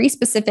on 3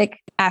 specific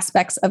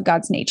aspects of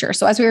God's nature.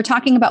 So as we were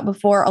talking about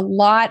before, a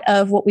lot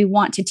of what we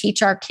want to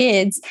teach our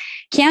kids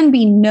can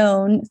be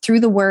known through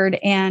the Word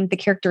and the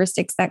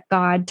characteristics that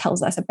God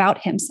tells us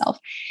about himself.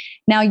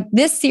 Now,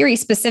 this series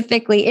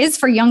specifically is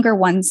for younger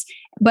ones,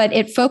 but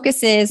it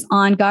focuses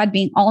on God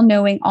being all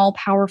knowing, all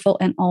powerful,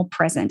 and all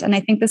present. And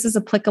I think this is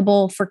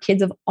applicable for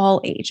kids of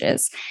all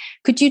ages.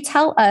 Could you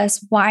tell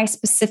us why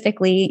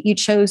specifically you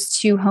chose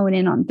to hone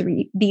in on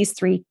these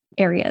three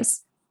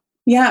areas?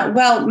 Yeah,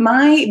 well,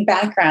 my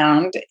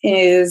background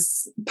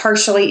is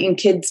partially in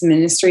kids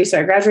ministry. So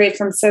I graduated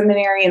from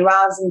seminary, and while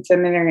I was in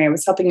seminary, I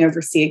was helping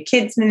oversee a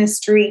kids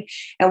ministry.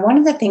 And one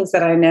of the things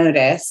that I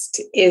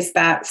noticed is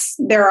that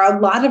there are a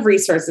lot of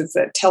resources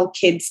that tell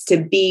kids to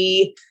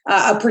be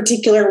a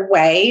particular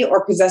way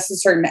or possess a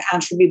certain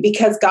attribute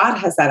because God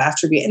has that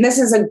attribute. And this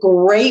is a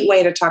great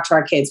way to talk to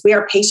our kids. We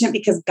are patient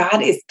because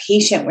God is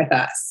patient with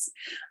us.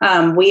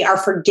 We are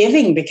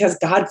forgiving because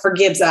God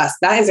forgives us.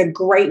 That is a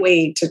great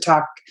way to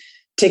talk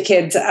to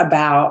kids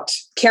about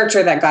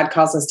character that God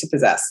calls us to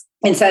possess.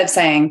 Instead of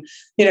saying,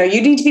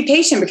 you need to be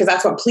patient because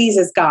that's what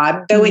pleases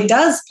God, though it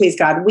does please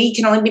God. We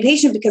can only be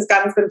patient because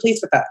God has been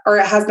pleased with us or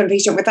has been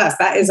patient with us.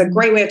 That is a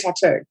great way to talk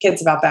to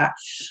kids about that.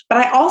 But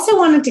I also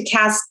wanted to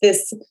cast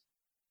this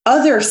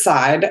other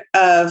side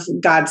of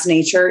God's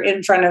nature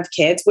in front of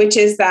kids, which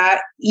is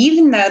that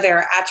even though there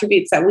are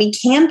attributes that we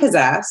can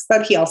possess,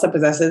 that he also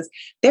possesses,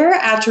 there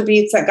are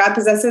attributes that God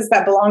possesses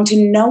that belong to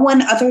no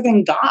one other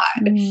than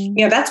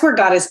God. That's where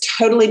God is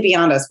totally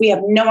beyond us. We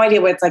have no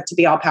idea what it's like to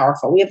be all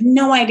powerful. We have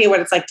no idea what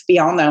it's like to be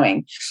all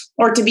knowing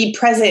or to be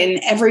present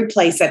in every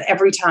place at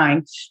every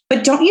time.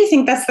 But don't you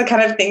think that's the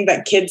kind of thing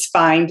that kids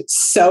find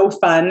so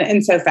fun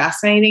and so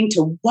fascinating,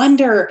 to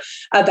wonder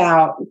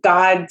about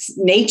God's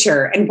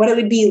nature and what it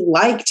would be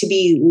like to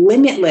be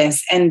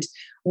limitless and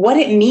what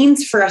it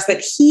means for us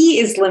that he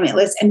is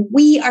limitless and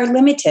we are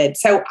limited.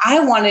 So I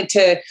wanted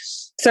to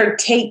sort of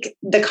take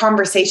the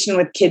conversation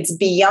with kids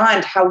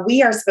beyond how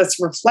we are supposed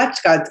to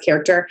reflect God's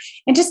character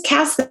and just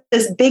cast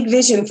this big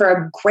vision for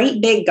a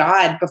great big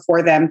God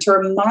before them to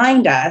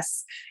remind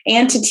us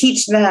and to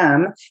teach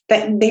them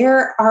that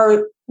there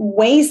are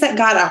ways that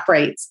God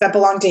operates that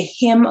belong to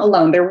him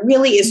alone. There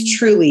really is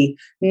truly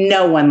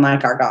no one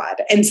like our God.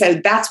 And so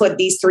that's what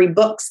these three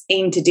books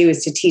aim to do,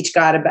 is to teach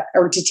God about,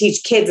 or to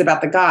teach kids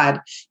about the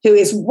God who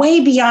is way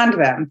beyond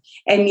them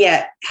and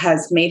yet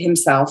has made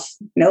himself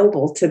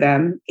noble to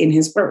them in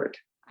his word.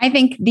 I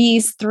think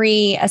these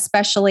three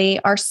especially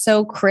are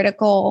so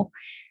critical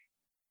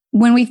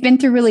when we've been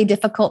through really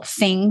difficult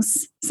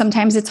things.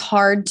 Sometimes it's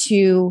hard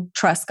to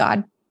trust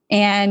God.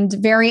 And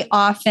very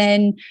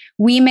often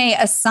we may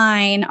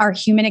assign our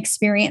human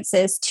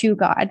experiences to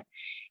God.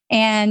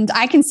 And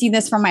I can see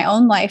this from my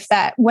own life,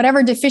 that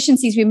whatever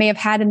deficiencies we may have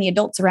had in the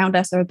adults around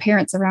us or the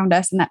parents around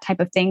us and that type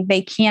of thing,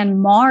 they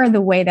can mar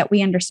the way that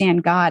we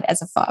understand God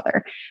as a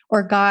father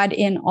or God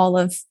in all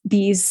of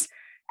these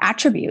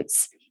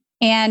attributes.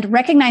 And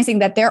recognizing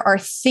that there are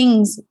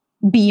things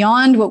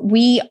beyond what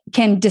we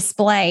can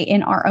display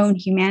in our own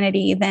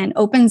humanity then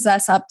opens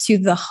us up to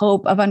the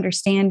hope of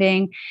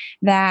understanding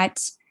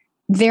that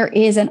there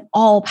is an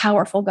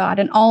all-powerful God,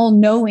 an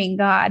all-knowing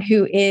God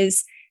who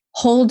is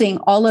holding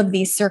all of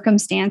these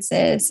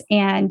circumstances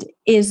and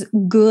is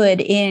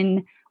good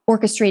in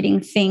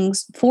orchestrating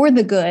things for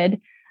the good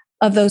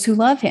of those who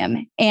love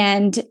him.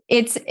 And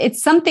it's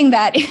something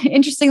that,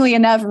 interestingly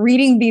enough,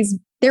 reading these,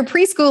 they're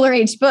preschooler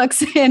age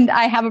books, and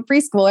I have a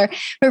preschooler,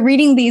 but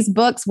reading these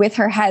books with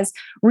her has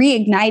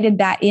reignited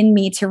that in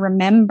me to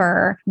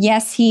remember,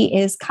 yes, he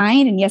is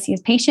kind, and yes, he is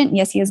patient, and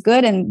yes, he is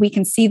good. And we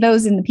can see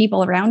those in the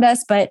people around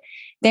us, but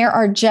there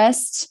are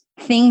just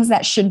things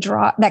that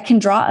can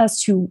draw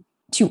us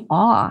to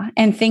awe,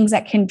 and things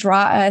that can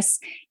draw us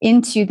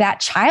into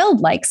that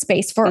childlike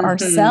space for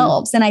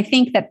ourselves. And I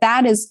think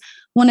that is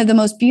one of the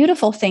most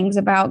beautiful things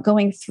about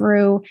going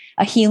through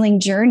a healing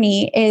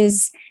journey,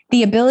 is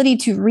the ability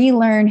to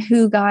relearn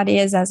who God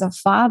is as a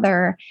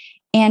father,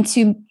 and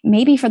to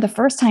maybe for the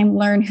first time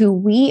learn who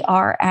we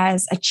are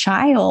as a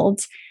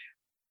child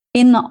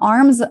in the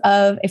arms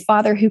of a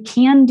father who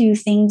can do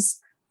things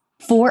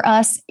for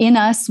us, in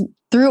us,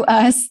 through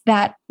us,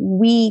 that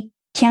we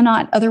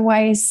cannot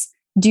otherwise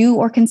do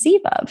or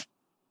conceive of.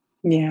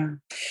 Yeah.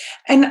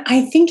 And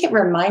I think it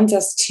reminds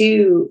us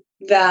too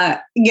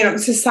that,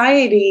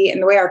 society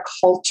and the way our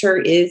culture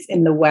is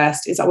in the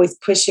West is always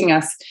pushing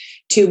us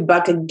to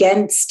buck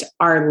against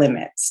our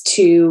limits,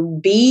 to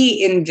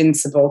be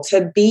invincible,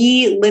 to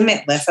be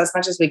limitless as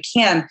much as we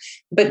can.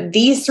 But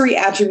these three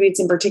attributes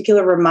in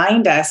particular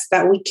remind us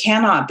that we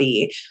cannot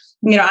be.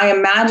 I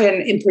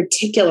imagine in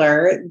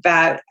particular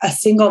that a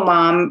single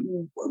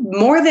mom,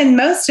 more than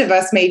most of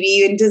us maybe,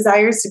 even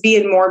desires to be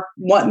in more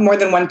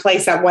than one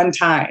place at one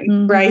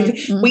time, right?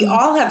 Mm-hmm. We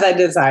all have that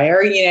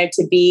desire,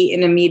 to be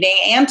in a meeting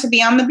and to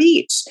be on the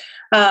beach,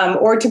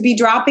 or to be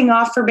dropping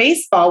off for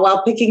baseball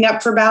while picking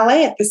up for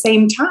ballet at the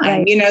same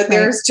time. Right.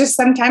 There's just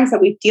sometimes that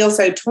we feel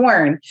so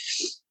torn.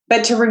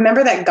 But to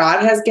remember that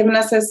God has given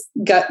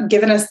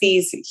us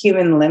these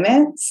human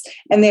limits,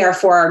 and they are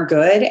for our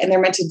good, and they're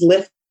meant to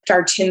lift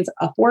our chins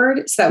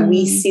upward so that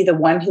we see the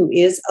one who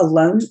is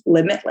alone,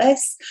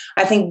 limitless.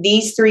 I think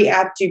these three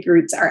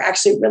attributes are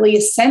actually really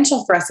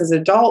essential for us as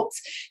adults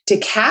to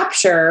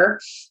capture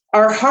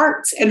our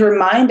hearts and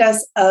remind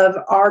us of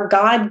our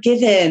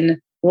God-given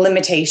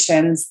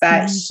limitations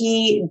that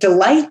he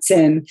delights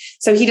in.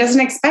 So he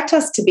doesn't expect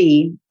us to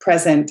be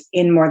present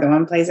in more than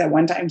one place at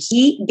one time.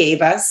 He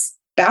gave us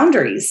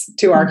boundaries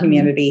to our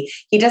humanity.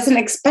 He doesn't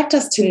expect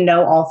us to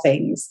know all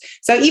things.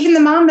 So even the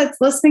mom that's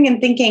listening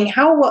and thinking,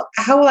 how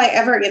will I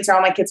ever answer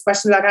all my kids'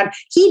 questions about God?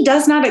 He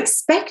does not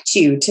expect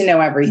you to know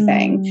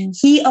everything.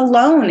 He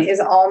alone is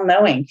all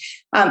knowing.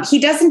 He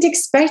doesn't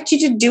expect you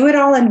to do it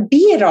all and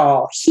be it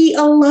all. He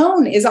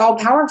alone is all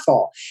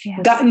powerful. Yeah.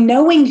 God,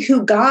 knowing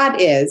who God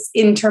is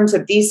in terms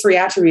of these three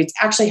attributes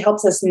actually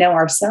helps us know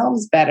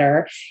ourselves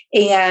better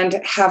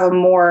and have a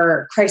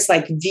more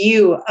Christ-like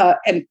view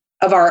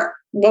of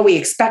what we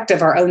expect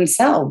of our own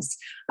selves,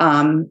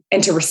 and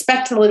to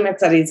respect the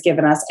limits that he's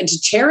given us and to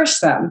cherish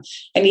them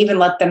and even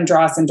let them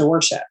draw us into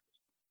worship.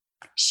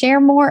 Share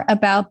more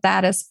about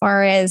that as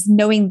far as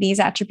knowing these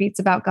attributes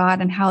about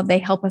God and how they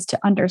help us to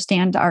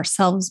understand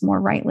ourselves more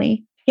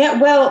rightly. Yeah,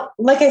 well,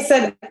 like I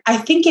said, I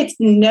think it's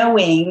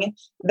knowing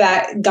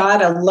that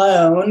God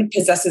alone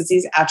possesses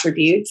these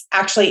attributes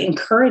actually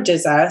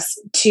encourages us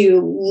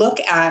to look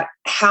at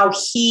how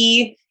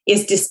he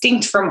is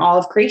distinct from all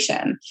of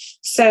creation.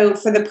 So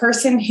for the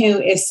person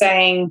who is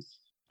saying,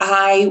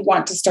 I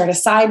want to start a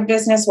side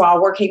business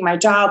while working my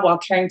job, while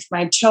caring for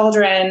my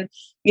children,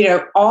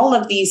 all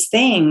of these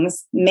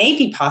things may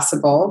be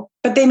possible,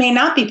 but they may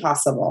not be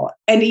possible.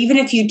 And even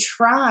if you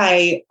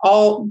try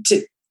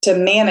to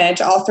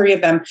manage all three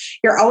of them,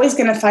 you're always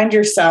going to find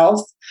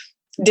yourself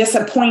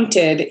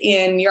disappointed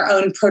in your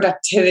own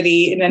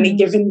productivity in any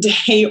given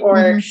day,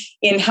 or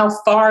in how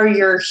far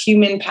your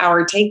human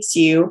power takes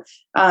you.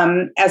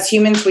 As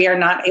humans, we are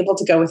not able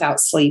to go without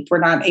sleep. We're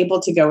not able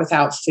to go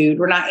without food.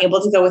 We're not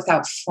able to go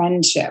without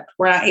friendship.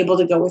 We're not able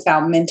to go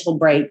without mental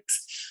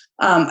breaks,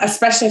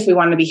 especially if we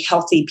want to be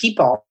healthy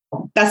people.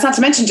 That's not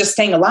to mention just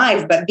staying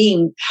alive, but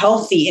being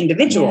healthy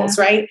individuals,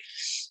 right?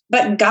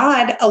 But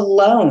God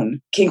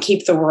alone can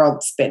keep the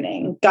world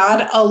spinning.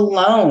 God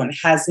alone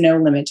has no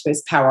limit to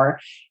his power.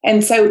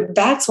 And so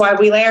that's why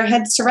we lay our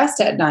heads to rest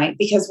at night,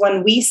 because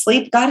when we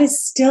sleep, God is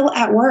still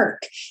at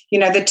work.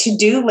 The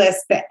to-do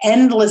list, the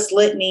endless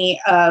litany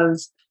of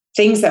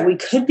things that we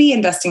could be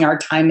investing our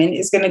time in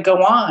is going to go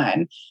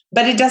on,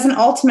 but it doesn't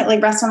ultimately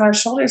rest on our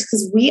shoulders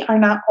because we are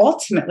not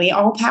ultimately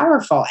all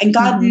powerful. And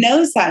God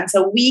knows that. And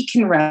so we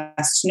can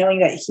rest knowing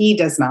that he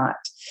does not.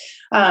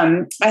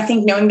 I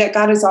think knowing that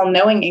God is all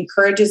knowing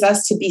encourages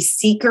us to be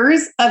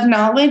seekers of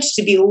knowledge,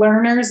 to be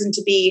learners, and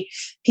to be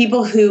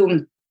people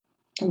who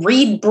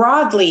read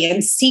broadly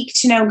and seek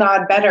to know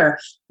God better,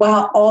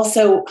 while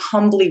also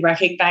humbly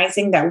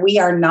recognizing that we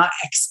are not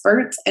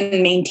experts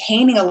and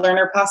maintaining a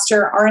learner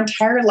posture our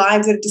entire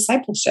lives of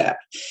discipleship.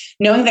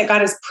 Knowing that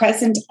God is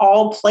present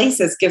all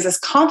places gives us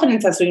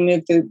confidence as we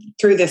move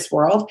through this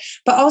world,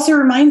 but also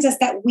reminds us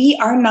that we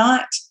are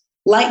not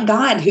like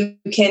God, who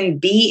can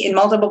be in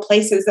multiple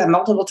places at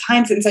multiple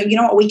times. And so,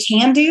 what we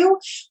can do?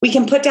 We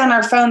can put down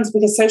our phones,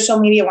 because social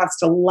media wants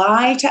to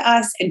lie to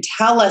us and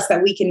tell us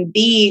that we can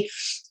be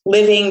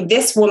living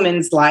this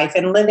woman's life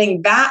and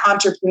living that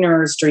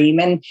entrepreneur's dream.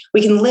 And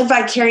we can live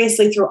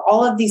vicariously through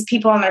all of these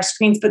people on our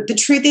screens. But the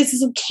truth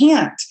is we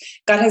can't.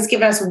 God has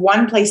given us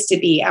one place to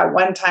be at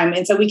one time.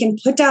 And so we can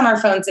put down our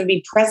phones and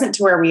be present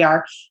to where we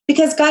are,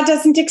 because God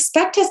doesn't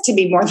expect us to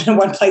be more than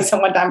one place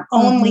at one time.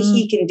 Only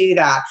he can do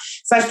that.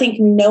 So I think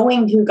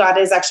knowing who God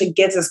is actually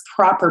gives us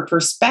proper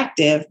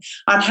perspective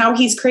on how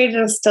he's created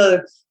us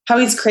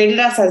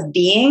as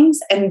beings,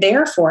 and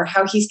therefore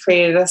how he's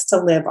created us to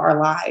live our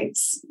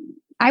lives.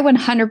 I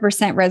 100%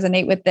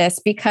 resonate with this,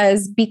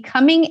 because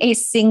becoming a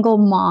single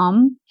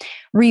mom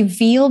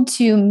revealed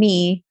to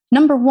me,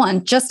 number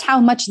one, just how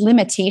much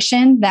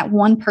limitation that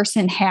one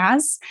person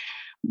has.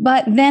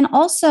 But then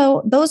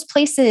also those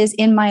places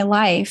in my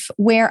life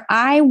where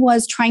I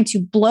was trying to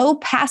blow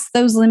past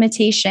those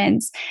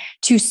limitations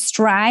to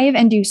strive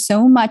and do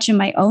so much in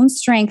my own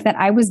strength that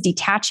I was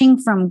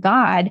detaching from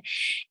God.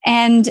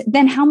 And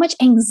then how much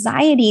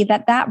anxiety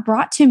that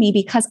brought to me,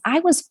 because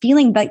I was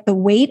feeling like the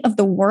weight of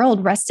the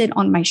world rested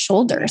on my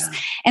shoulders. Yeah.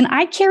 And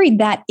I carried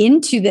that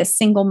into this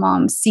single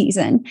mom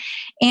season.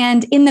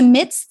 And in the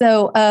midst,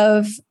 though,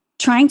 of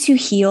trying to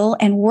heal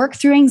and work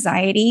through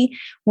anxiety,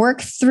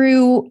 work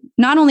through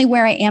not only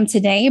where I am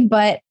today,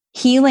 but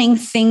healing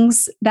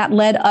things that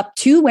led up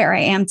to where I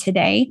am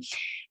today,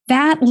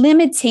 that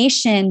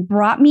limitation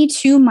brought me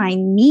to my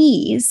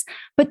knees,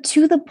 but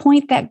to the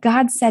point that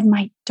God said,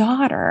 my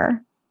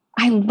daughter,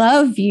 I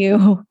love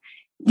you.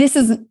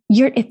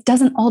 It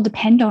doesn't all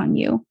depend on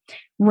you.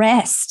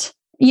 Rest,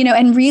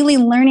 and really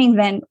learning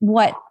then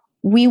what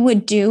we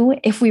would do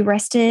if we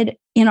rested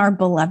in our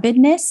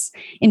belovedness,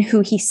 in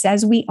who he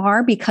says we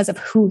are because of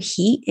who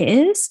he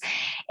is.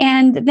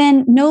 And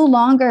then no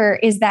longer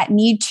is that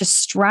need to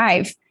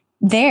strive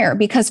there,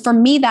 because for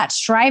me, that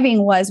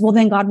striving was, well,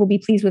 then God will be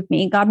pleased with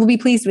me. God will be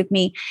pleased with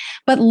me.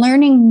 But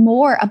learning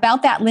more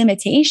about that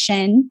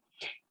limitation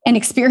and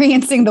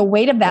experiencing the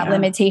weight of that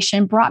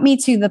limitation brought me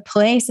to the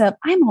place of,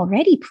 I'm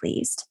already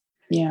pleased.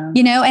 Yeah.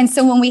 And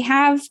so when we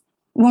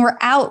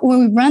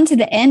run to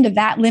the end of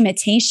that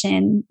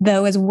limitation,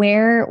 though, is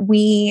where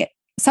we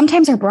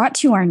sometimes are brought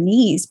to our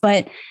knees,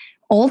 but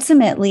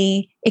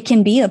ultimately it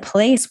can be a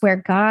place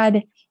where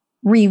God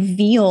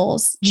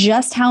reveals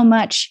just how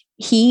much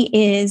he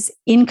is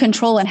in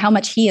control and how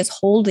much he is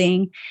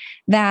holding,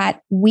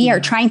 that we are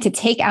trying to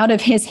take out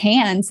of his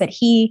hands that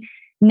he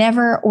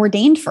never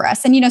ordained for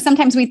us. And,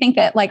 sometimes we think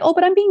that like, oh,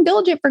 but I'm being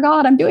diligent for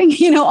God. I'm doing,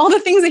 all the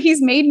things that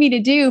he's made me to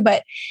do,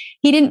 but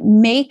he didn't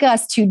make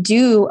us to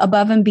do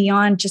above and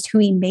beyond just who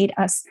he made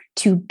us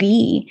to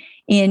be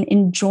in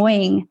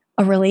enjoying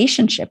a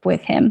relationship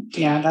with him.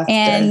 Yeah, that's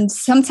and good.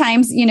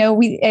 Sometimes,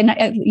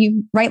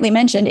 you rightly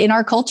mentioned in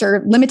our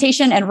culture,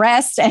 limitation and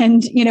rest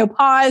and,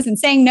 pause and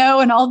saying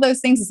no and all those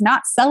things is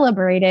not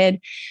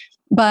celebrated,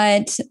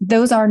 but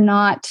those are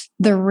not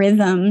the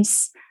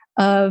rhythms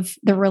of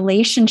the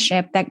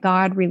relationship that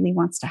God really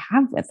wants to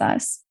have with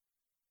us.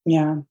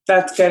 Yeah,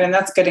 that's good. And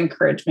that's good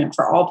encouragement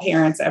for all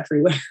parents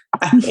everywhere,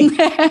 I think.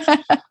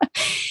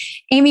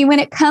 Amy, when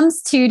it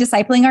comes to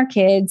discipling our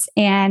kids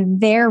and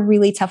their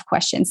really tough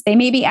questions, they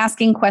may be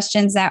asking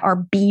questions that are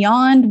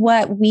beyond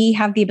what we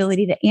have the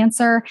ability to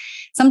answer.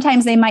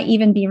 Sometimes they might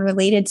even be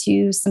related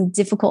to some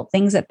difficult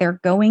things that they're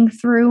going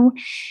through.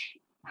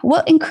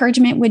 What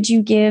encouragement would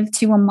you give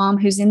to a mom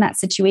who's in that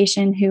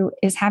situation, who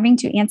is having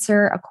to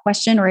answer a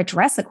question or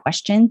address a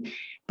question,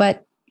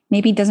 but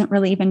maybe doesn't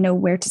really even know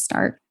where to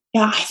start?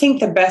 Yeah, I think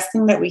the best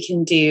thing that we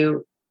can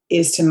do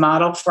is to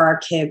model for our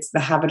kids the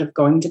habit of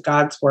going to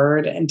God's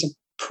word and to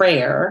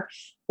prayer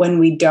when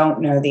we don't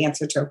know the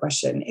answer to a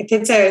question. If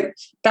it's a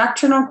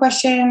doctrinal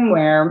question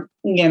where,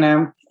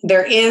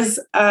 there is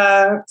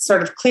a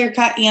sort of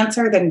clear-cut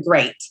answer, then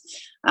great.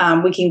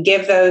 We can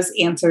give those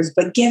answers,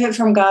 but give it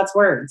from God's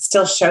word.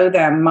 Still show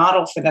them,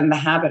 model for them the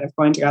habit of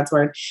going to God's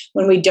word.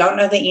 When we don't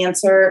know the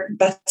answer,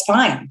 that's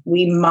fine.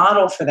 We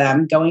model for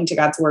them going to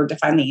God's word to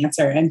find the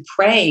answer and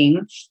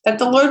praying that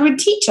the Lord would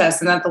teach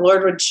us and that the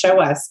Lord would show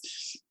us.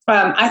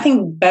 I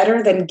think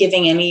better than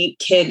giving any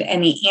kid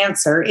any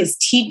answer is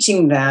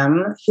teaching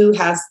them who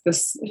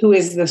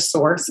is the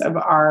source of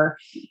our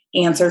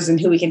answers and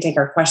who we can take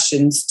our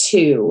questions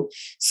to.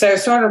 So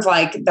sort of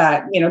like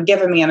that,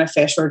 give a man a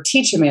fish or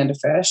teach a man to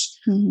fish.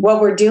 Mm-hmm.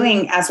 What we're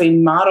doing as we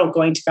model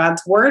going to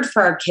God's word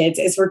for our kids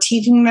is we're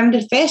teaching them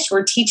to fish.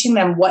 We're teaching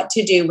them what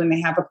to do when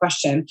they have a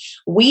question.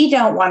 We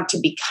don't want to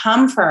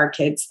become for our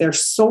kids their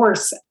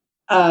source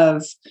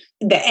of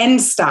the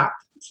end stop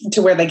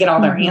to where they get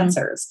all their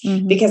answers,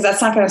 because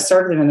that's not going to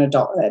serve them in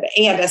adulthood.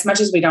 And as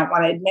much as we don't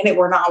want to admit it,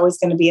 we're not always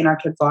going to be in our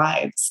kids'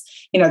 lives.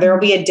 There will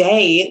be a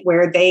day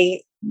where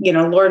they,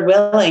 Lord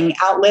willing,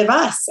 outlive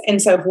us. And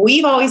so if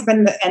we've always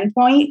been the end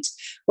point,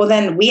 well,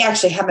 then we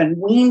actually haven't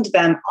weaned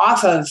them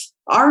off of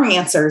our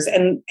answers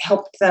and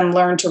helped them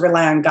learn to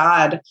rely on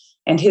God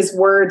and his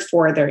word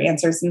for their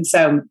answers. And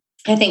so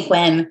I think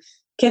when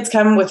kids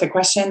come with a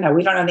question that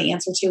we don't know the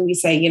answer to, we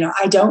say,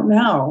 I don't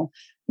know.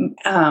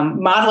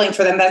 Modeling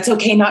for them that it's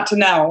okay not to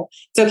know.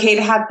 It's okay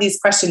to have these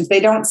questions. They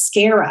don't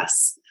scare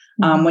us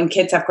when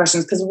kids have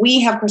questions, because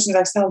we have questions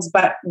ourselves,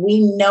 but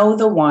we know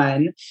the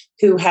one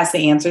who has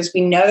the answers.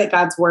 We know that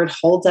God's word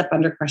holds up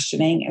under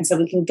questioning. And so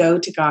we can go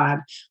to God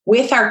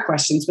with our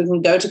questions. We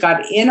can go to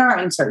God in our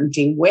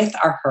uncertainty, with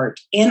our hurt,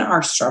 in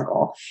our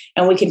struggle.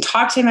 And we can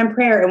talk to him in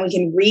prayer, and we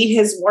can read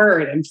his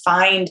word and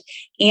find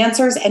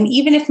answers. And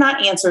even if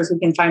not answers, we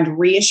can find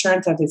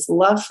reassurance of his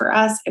love for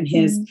us and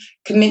his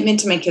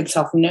commitment to make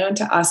himself known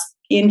to us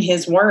in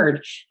his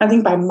word. I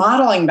think by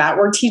modeling that,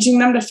 we're teaching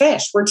them to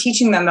fish. We're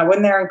teaching them that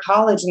when they're in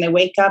college and they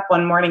wake up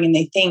one morning and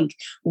they think,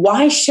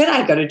 why should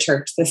I go to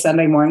church this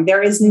Sunday morning?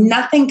 There is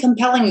nothing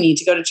compelling me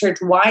to go to church.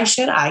 Why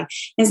should I?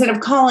 Instead of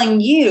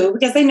calling you,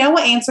 because they know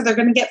what answer they're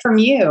going to get from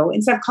you,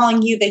 instead of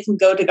calling you, they can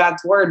go to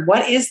God's word.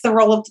 What is the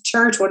role of the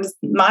church? What does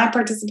my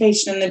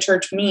participation in the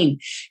church mean?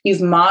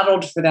 You've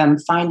modeled for them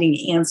finding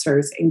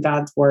answers in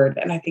God's word.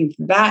 And I think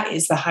that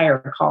is the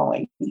higher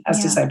calling as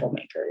disciple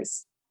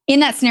makers. In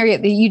that scenario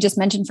that you just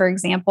mentioned, for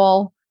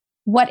example,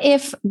 what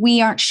if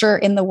we aren't sure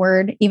in the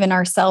word, even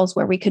ourselves,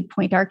 where we could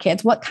point our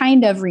kids? What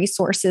kind of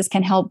resources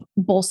can help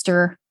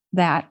bolster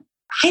that?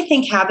 I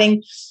think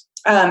having,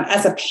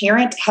 as a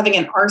parent, having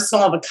an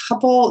arsenal of a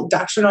couple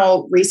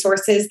doctrinal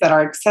resources that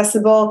are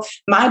accessible.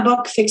 My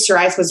book, Fix Your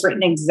Eyes, was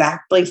written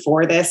exactly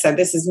for this. So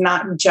this is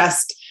not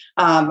just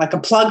like a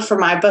plug for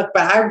my book,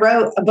 but I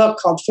wrote a book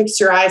called Fix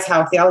Your Eyes,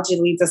 How Theology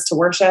Leads Us to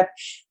Worship,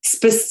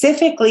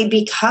 specifically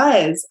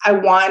because I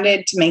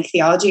wanted to make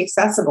theology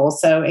accessible.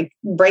 So it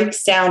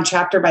breaks down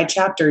chapter by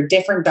chapter,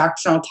 different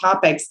doctrinal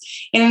topics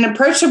in an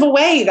approachable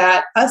way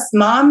that us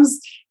moms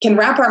can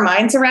wrap our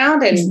minds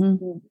around,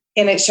 and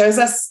it shows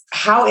us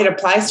how it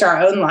applies to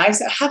our own lives.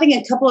 So having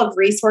a couple of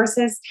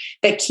resources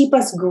that keep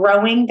us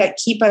growing, that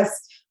keep us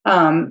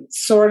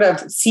sort of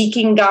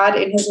seeking God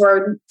in his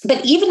word.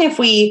 But even if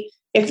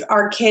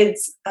our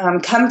kids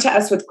come to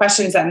us with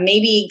questions that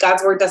maybe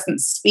God's word doesn't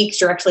speak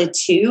directly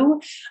to.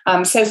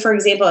 So for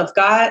example,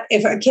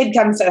 if a kid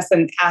comes to us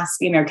and asks,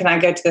 can I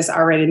go to this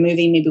R-rated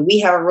movie? Maybe we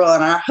have a rule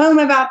in our home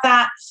about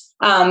that.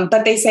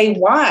 But they say,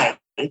 why?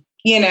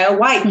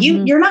 Why?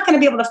 You're not going to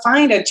be able to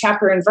find a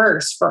chapter and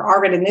verse for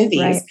R-rated movies,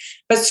 Right.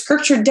 but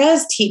scripture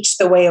does teach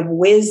the way of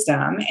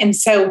wisdom. And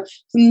so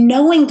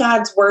knowing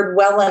God's word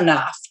well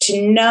enough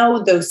to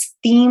know those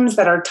themes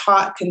that are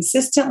taught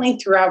consistently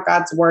throughout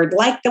God's word,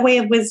 like the way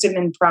of wisdom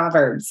in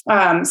Proverbs,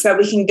 so that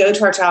we can go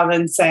to our child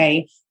and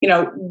say,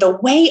 the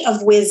way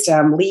of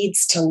wisdom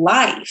leads to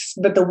life,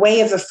 but the way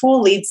of the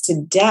fool leads to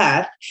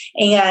death.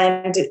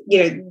 And,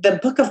 the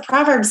book of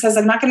Proverbs says,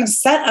 I'm not going to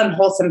set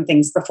unwholesome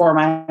things before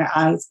my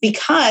eyes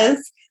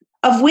because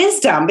of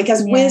wisdom,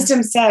 because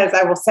wisdom says,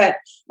 I will set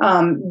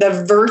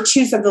the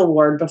virtues of the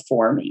Lord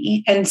before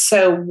me. And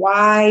so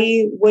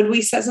why would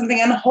we set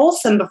something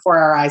unwholesome before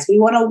our eyes?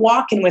 We want to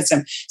walk in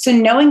wisdom. So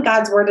knowing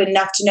God's word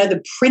enough to know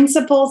the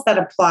principles that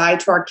apply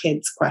to our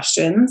kids'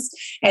 questions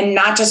and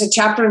not just a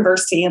chapter and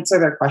verse to answer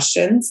their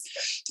questions.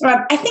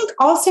 I think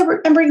also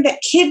remembering that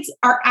kids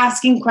are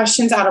asking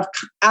questions out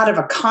of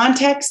a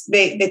context.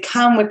 They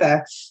come with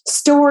a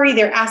story.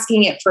 They're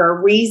asking it for a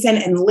reason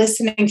and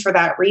listening for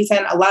that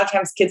reason. A lot of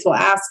times kids will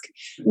ask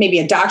maybe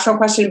a doctrinal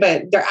question,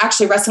 but they're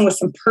actually wrestling with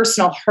some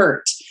personal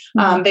hurt.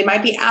 They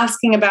might be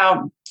asking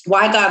about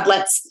why God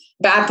lets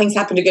bad things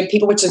happen to good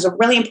people, which is a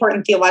really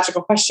important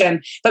theological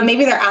question. But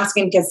maybe they're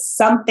asking because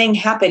something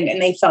happened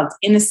and they felt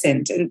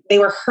innocent and they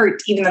were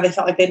hurt, even though they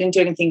felt like they didn't do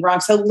anything wrong.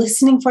 So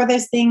listening for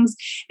those things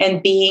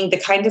and being the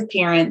kind of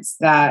parents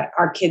that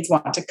our kids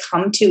want to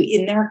come to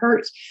in their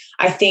hurt,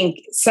 I think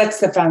sets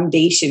the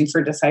foundation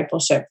for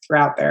discipleship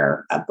throughout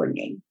their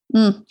upbringing.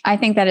 I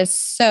think that is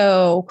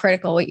so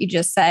critical what you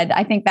just said.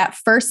 I think that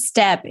first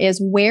step is,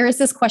 where is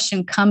this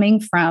question coming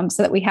from,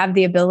 so that we have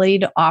the ability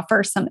to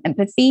offer some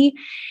empathy.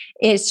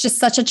 It's just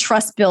such a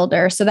trust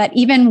builder, so that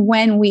even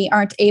when we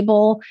aren't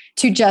able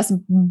to just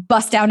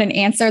bust out an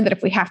answer, that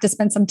if we have to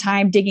spend some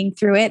time digging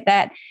through it,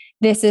 that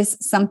this is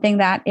something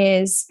that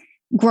is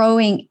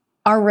growing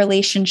our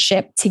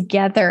relationship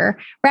together,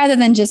 rather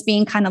than just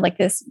being kind of like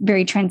this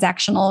very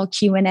transactional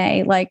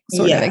Q&A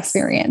sort of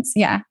experience.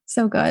 Yeah,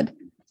 so good.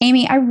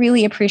 Amy, I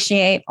really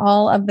appreciate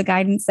all of the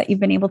guidance that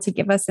you've been able to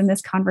give us in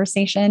this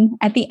conversation.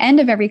 At the end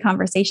of every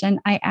conversation,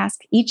 I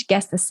ask each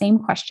guest the same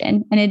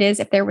question. And it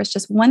is, if there was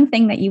just one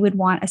thing that you would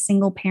want a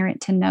single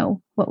parent to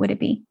know, what would it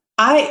be?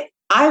 I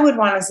would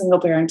want a single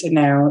parent to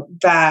know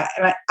that,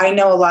 and I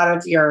know a lot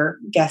of your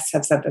guests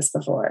have said this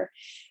before,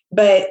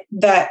 but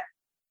that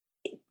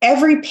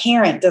every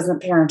parent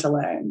doesn't parent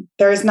alone.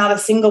 There is not a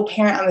single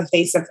parent on the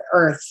face of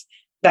earth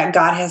that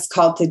God has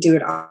called to do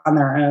it on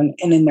their own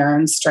and in their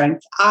own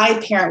strength. I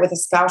parent with a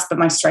spouse, but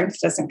my strength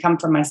doesn't come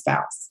from my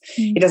spouse.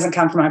 It doesn't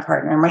come from my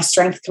partner. My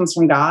strength comes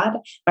from God.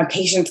 My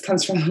patience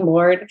comes from the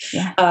Lord.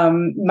 Yeah.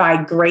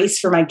 My grace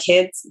for my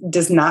kids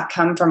does not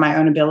come from my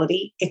own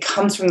ability. It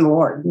comes from the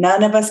Lord.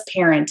 None of us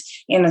parent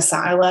in a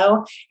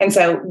silo. And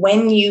so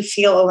when you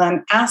feel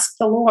alone, ask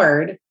the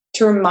Lord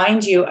to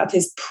remind you of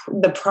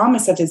the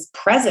promise of his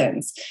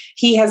presence.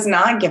 He has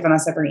not given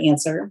us every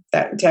answer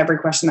to every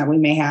question that we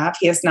may have.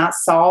 He has not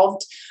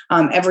solved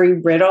every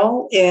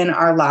riddle in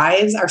our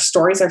lives. Our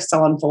stories are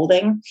still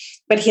unfolding,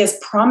 but he has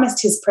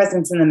promised his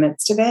presence in the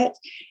midst of it.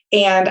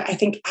 And I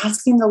think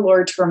asking the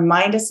Lord to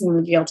remind us and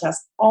reveal to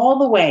us all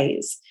the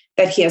ways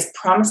that he has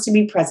promised to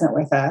be present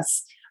with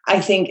us, I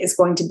think is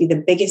going to be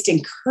the biggest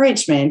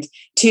encouragement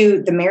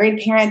to the married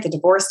parent, the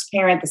divorced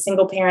parent, the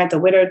single parent, the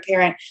widowed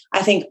parent.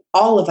 I think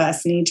all of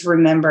us need to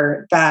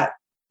remember that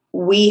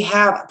we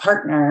have a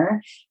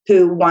partner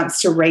who wants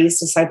to raise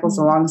disciples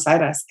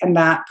alongside us. And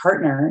that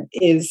partner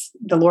is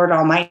the Lord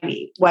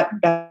Almighty.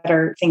 What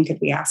better thing could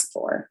we ask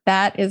for?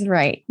 That is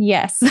right.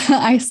 Yes.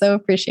 I so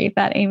appreciate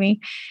that, Amy.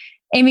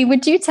 Amy,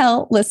 would you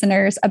tell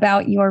listeners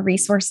about your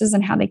resources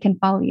and how they can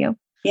follow you?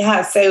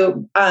 Yeah,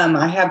 so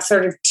I have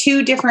sort of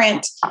two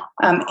different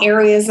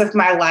areas of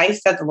my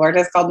life that the Lord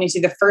has called me to.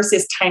 The first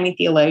is Tiny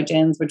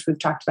Theologians, which we've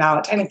talked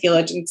about. Tiny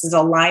Theologians is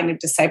a line of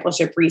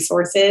discipleship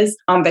resources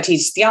that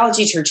teach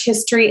theology, church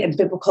history, and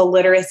biblical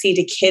literacy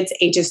to kids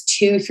ages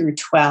 2 through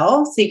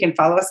 12. So you can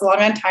follow us along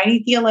on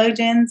Tiny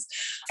Theologians,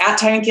 at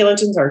Tiny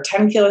Theologians or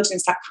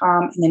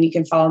tinytheologians.com. And then you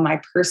can follow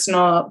my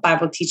personal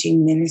Bible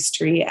teaching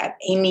ministry at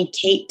Amy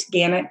Kate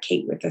Gannett,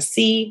 Kate with a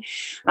C,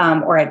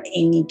 or at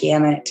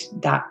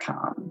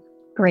amygannett.com.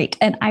 Great.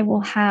 And I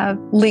will have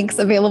links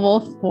available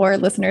for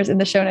listeners in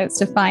the show notes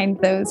to find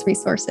those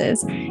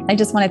resources. I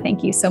just want to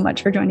thank you so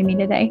much for joining me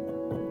today.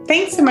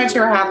 Thanks so much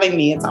for having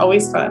me. It's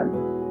always fun.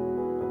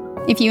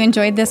 If you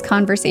enjoyed this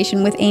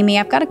conversation with Amy,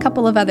 I've got a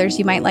couple of others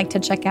you might like to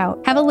check out.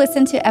 Have a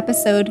listen to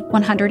episode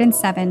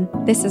 107,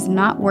 This Is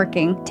Not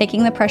Working,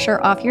 Taking the Pressure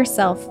Off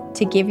Yourself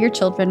to Give Your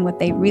Children What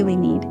They Really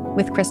Need,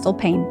 with Crystal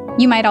Payne.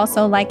 You might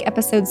also like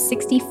episode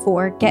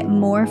 64, Get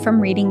More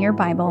from Reading Your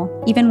Bible,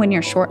 Even When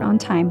You're Short on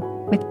Time,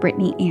 with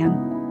Brittany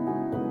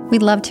Ann.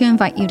 We'd love to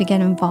invite you to get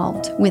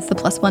involved with the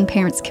Plus One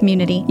Parents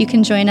community. You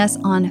can join us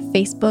on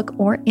Facebook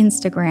or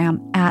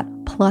Instagram at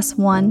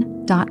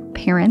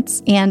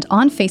 +1.parents. And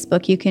on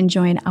Facebook, you can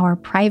join our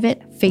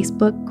private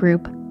Facebook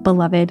group,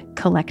 Beloved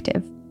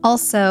Collective.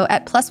 Also,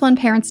 at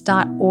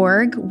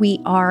plusoneparents.org,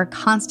 we are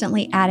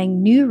constantly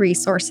adding new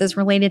resources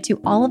related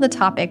to all of the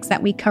topics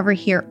that we cover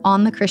here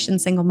on the Christian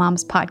Single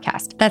Moms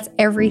podcast. That's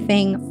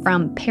everything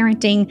from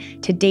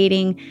parenting to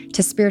dating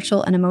to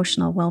spiritual and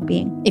emotional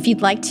well-being. If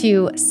you'd like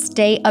to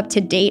stay up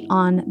to date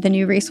on the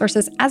new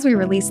resources as we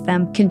release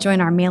them, you can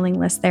join our mailing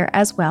list there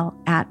as well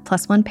at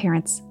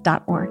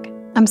plusoneparents.org.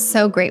 I'm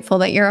so grateful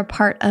that you're a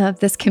part of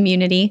this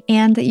community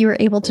and that you were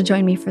able to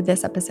join me for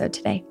this episode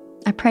today.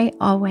 I pray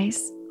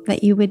always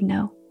that you would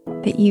know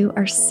that you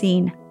are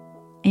seen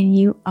and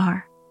you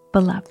are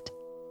beloved.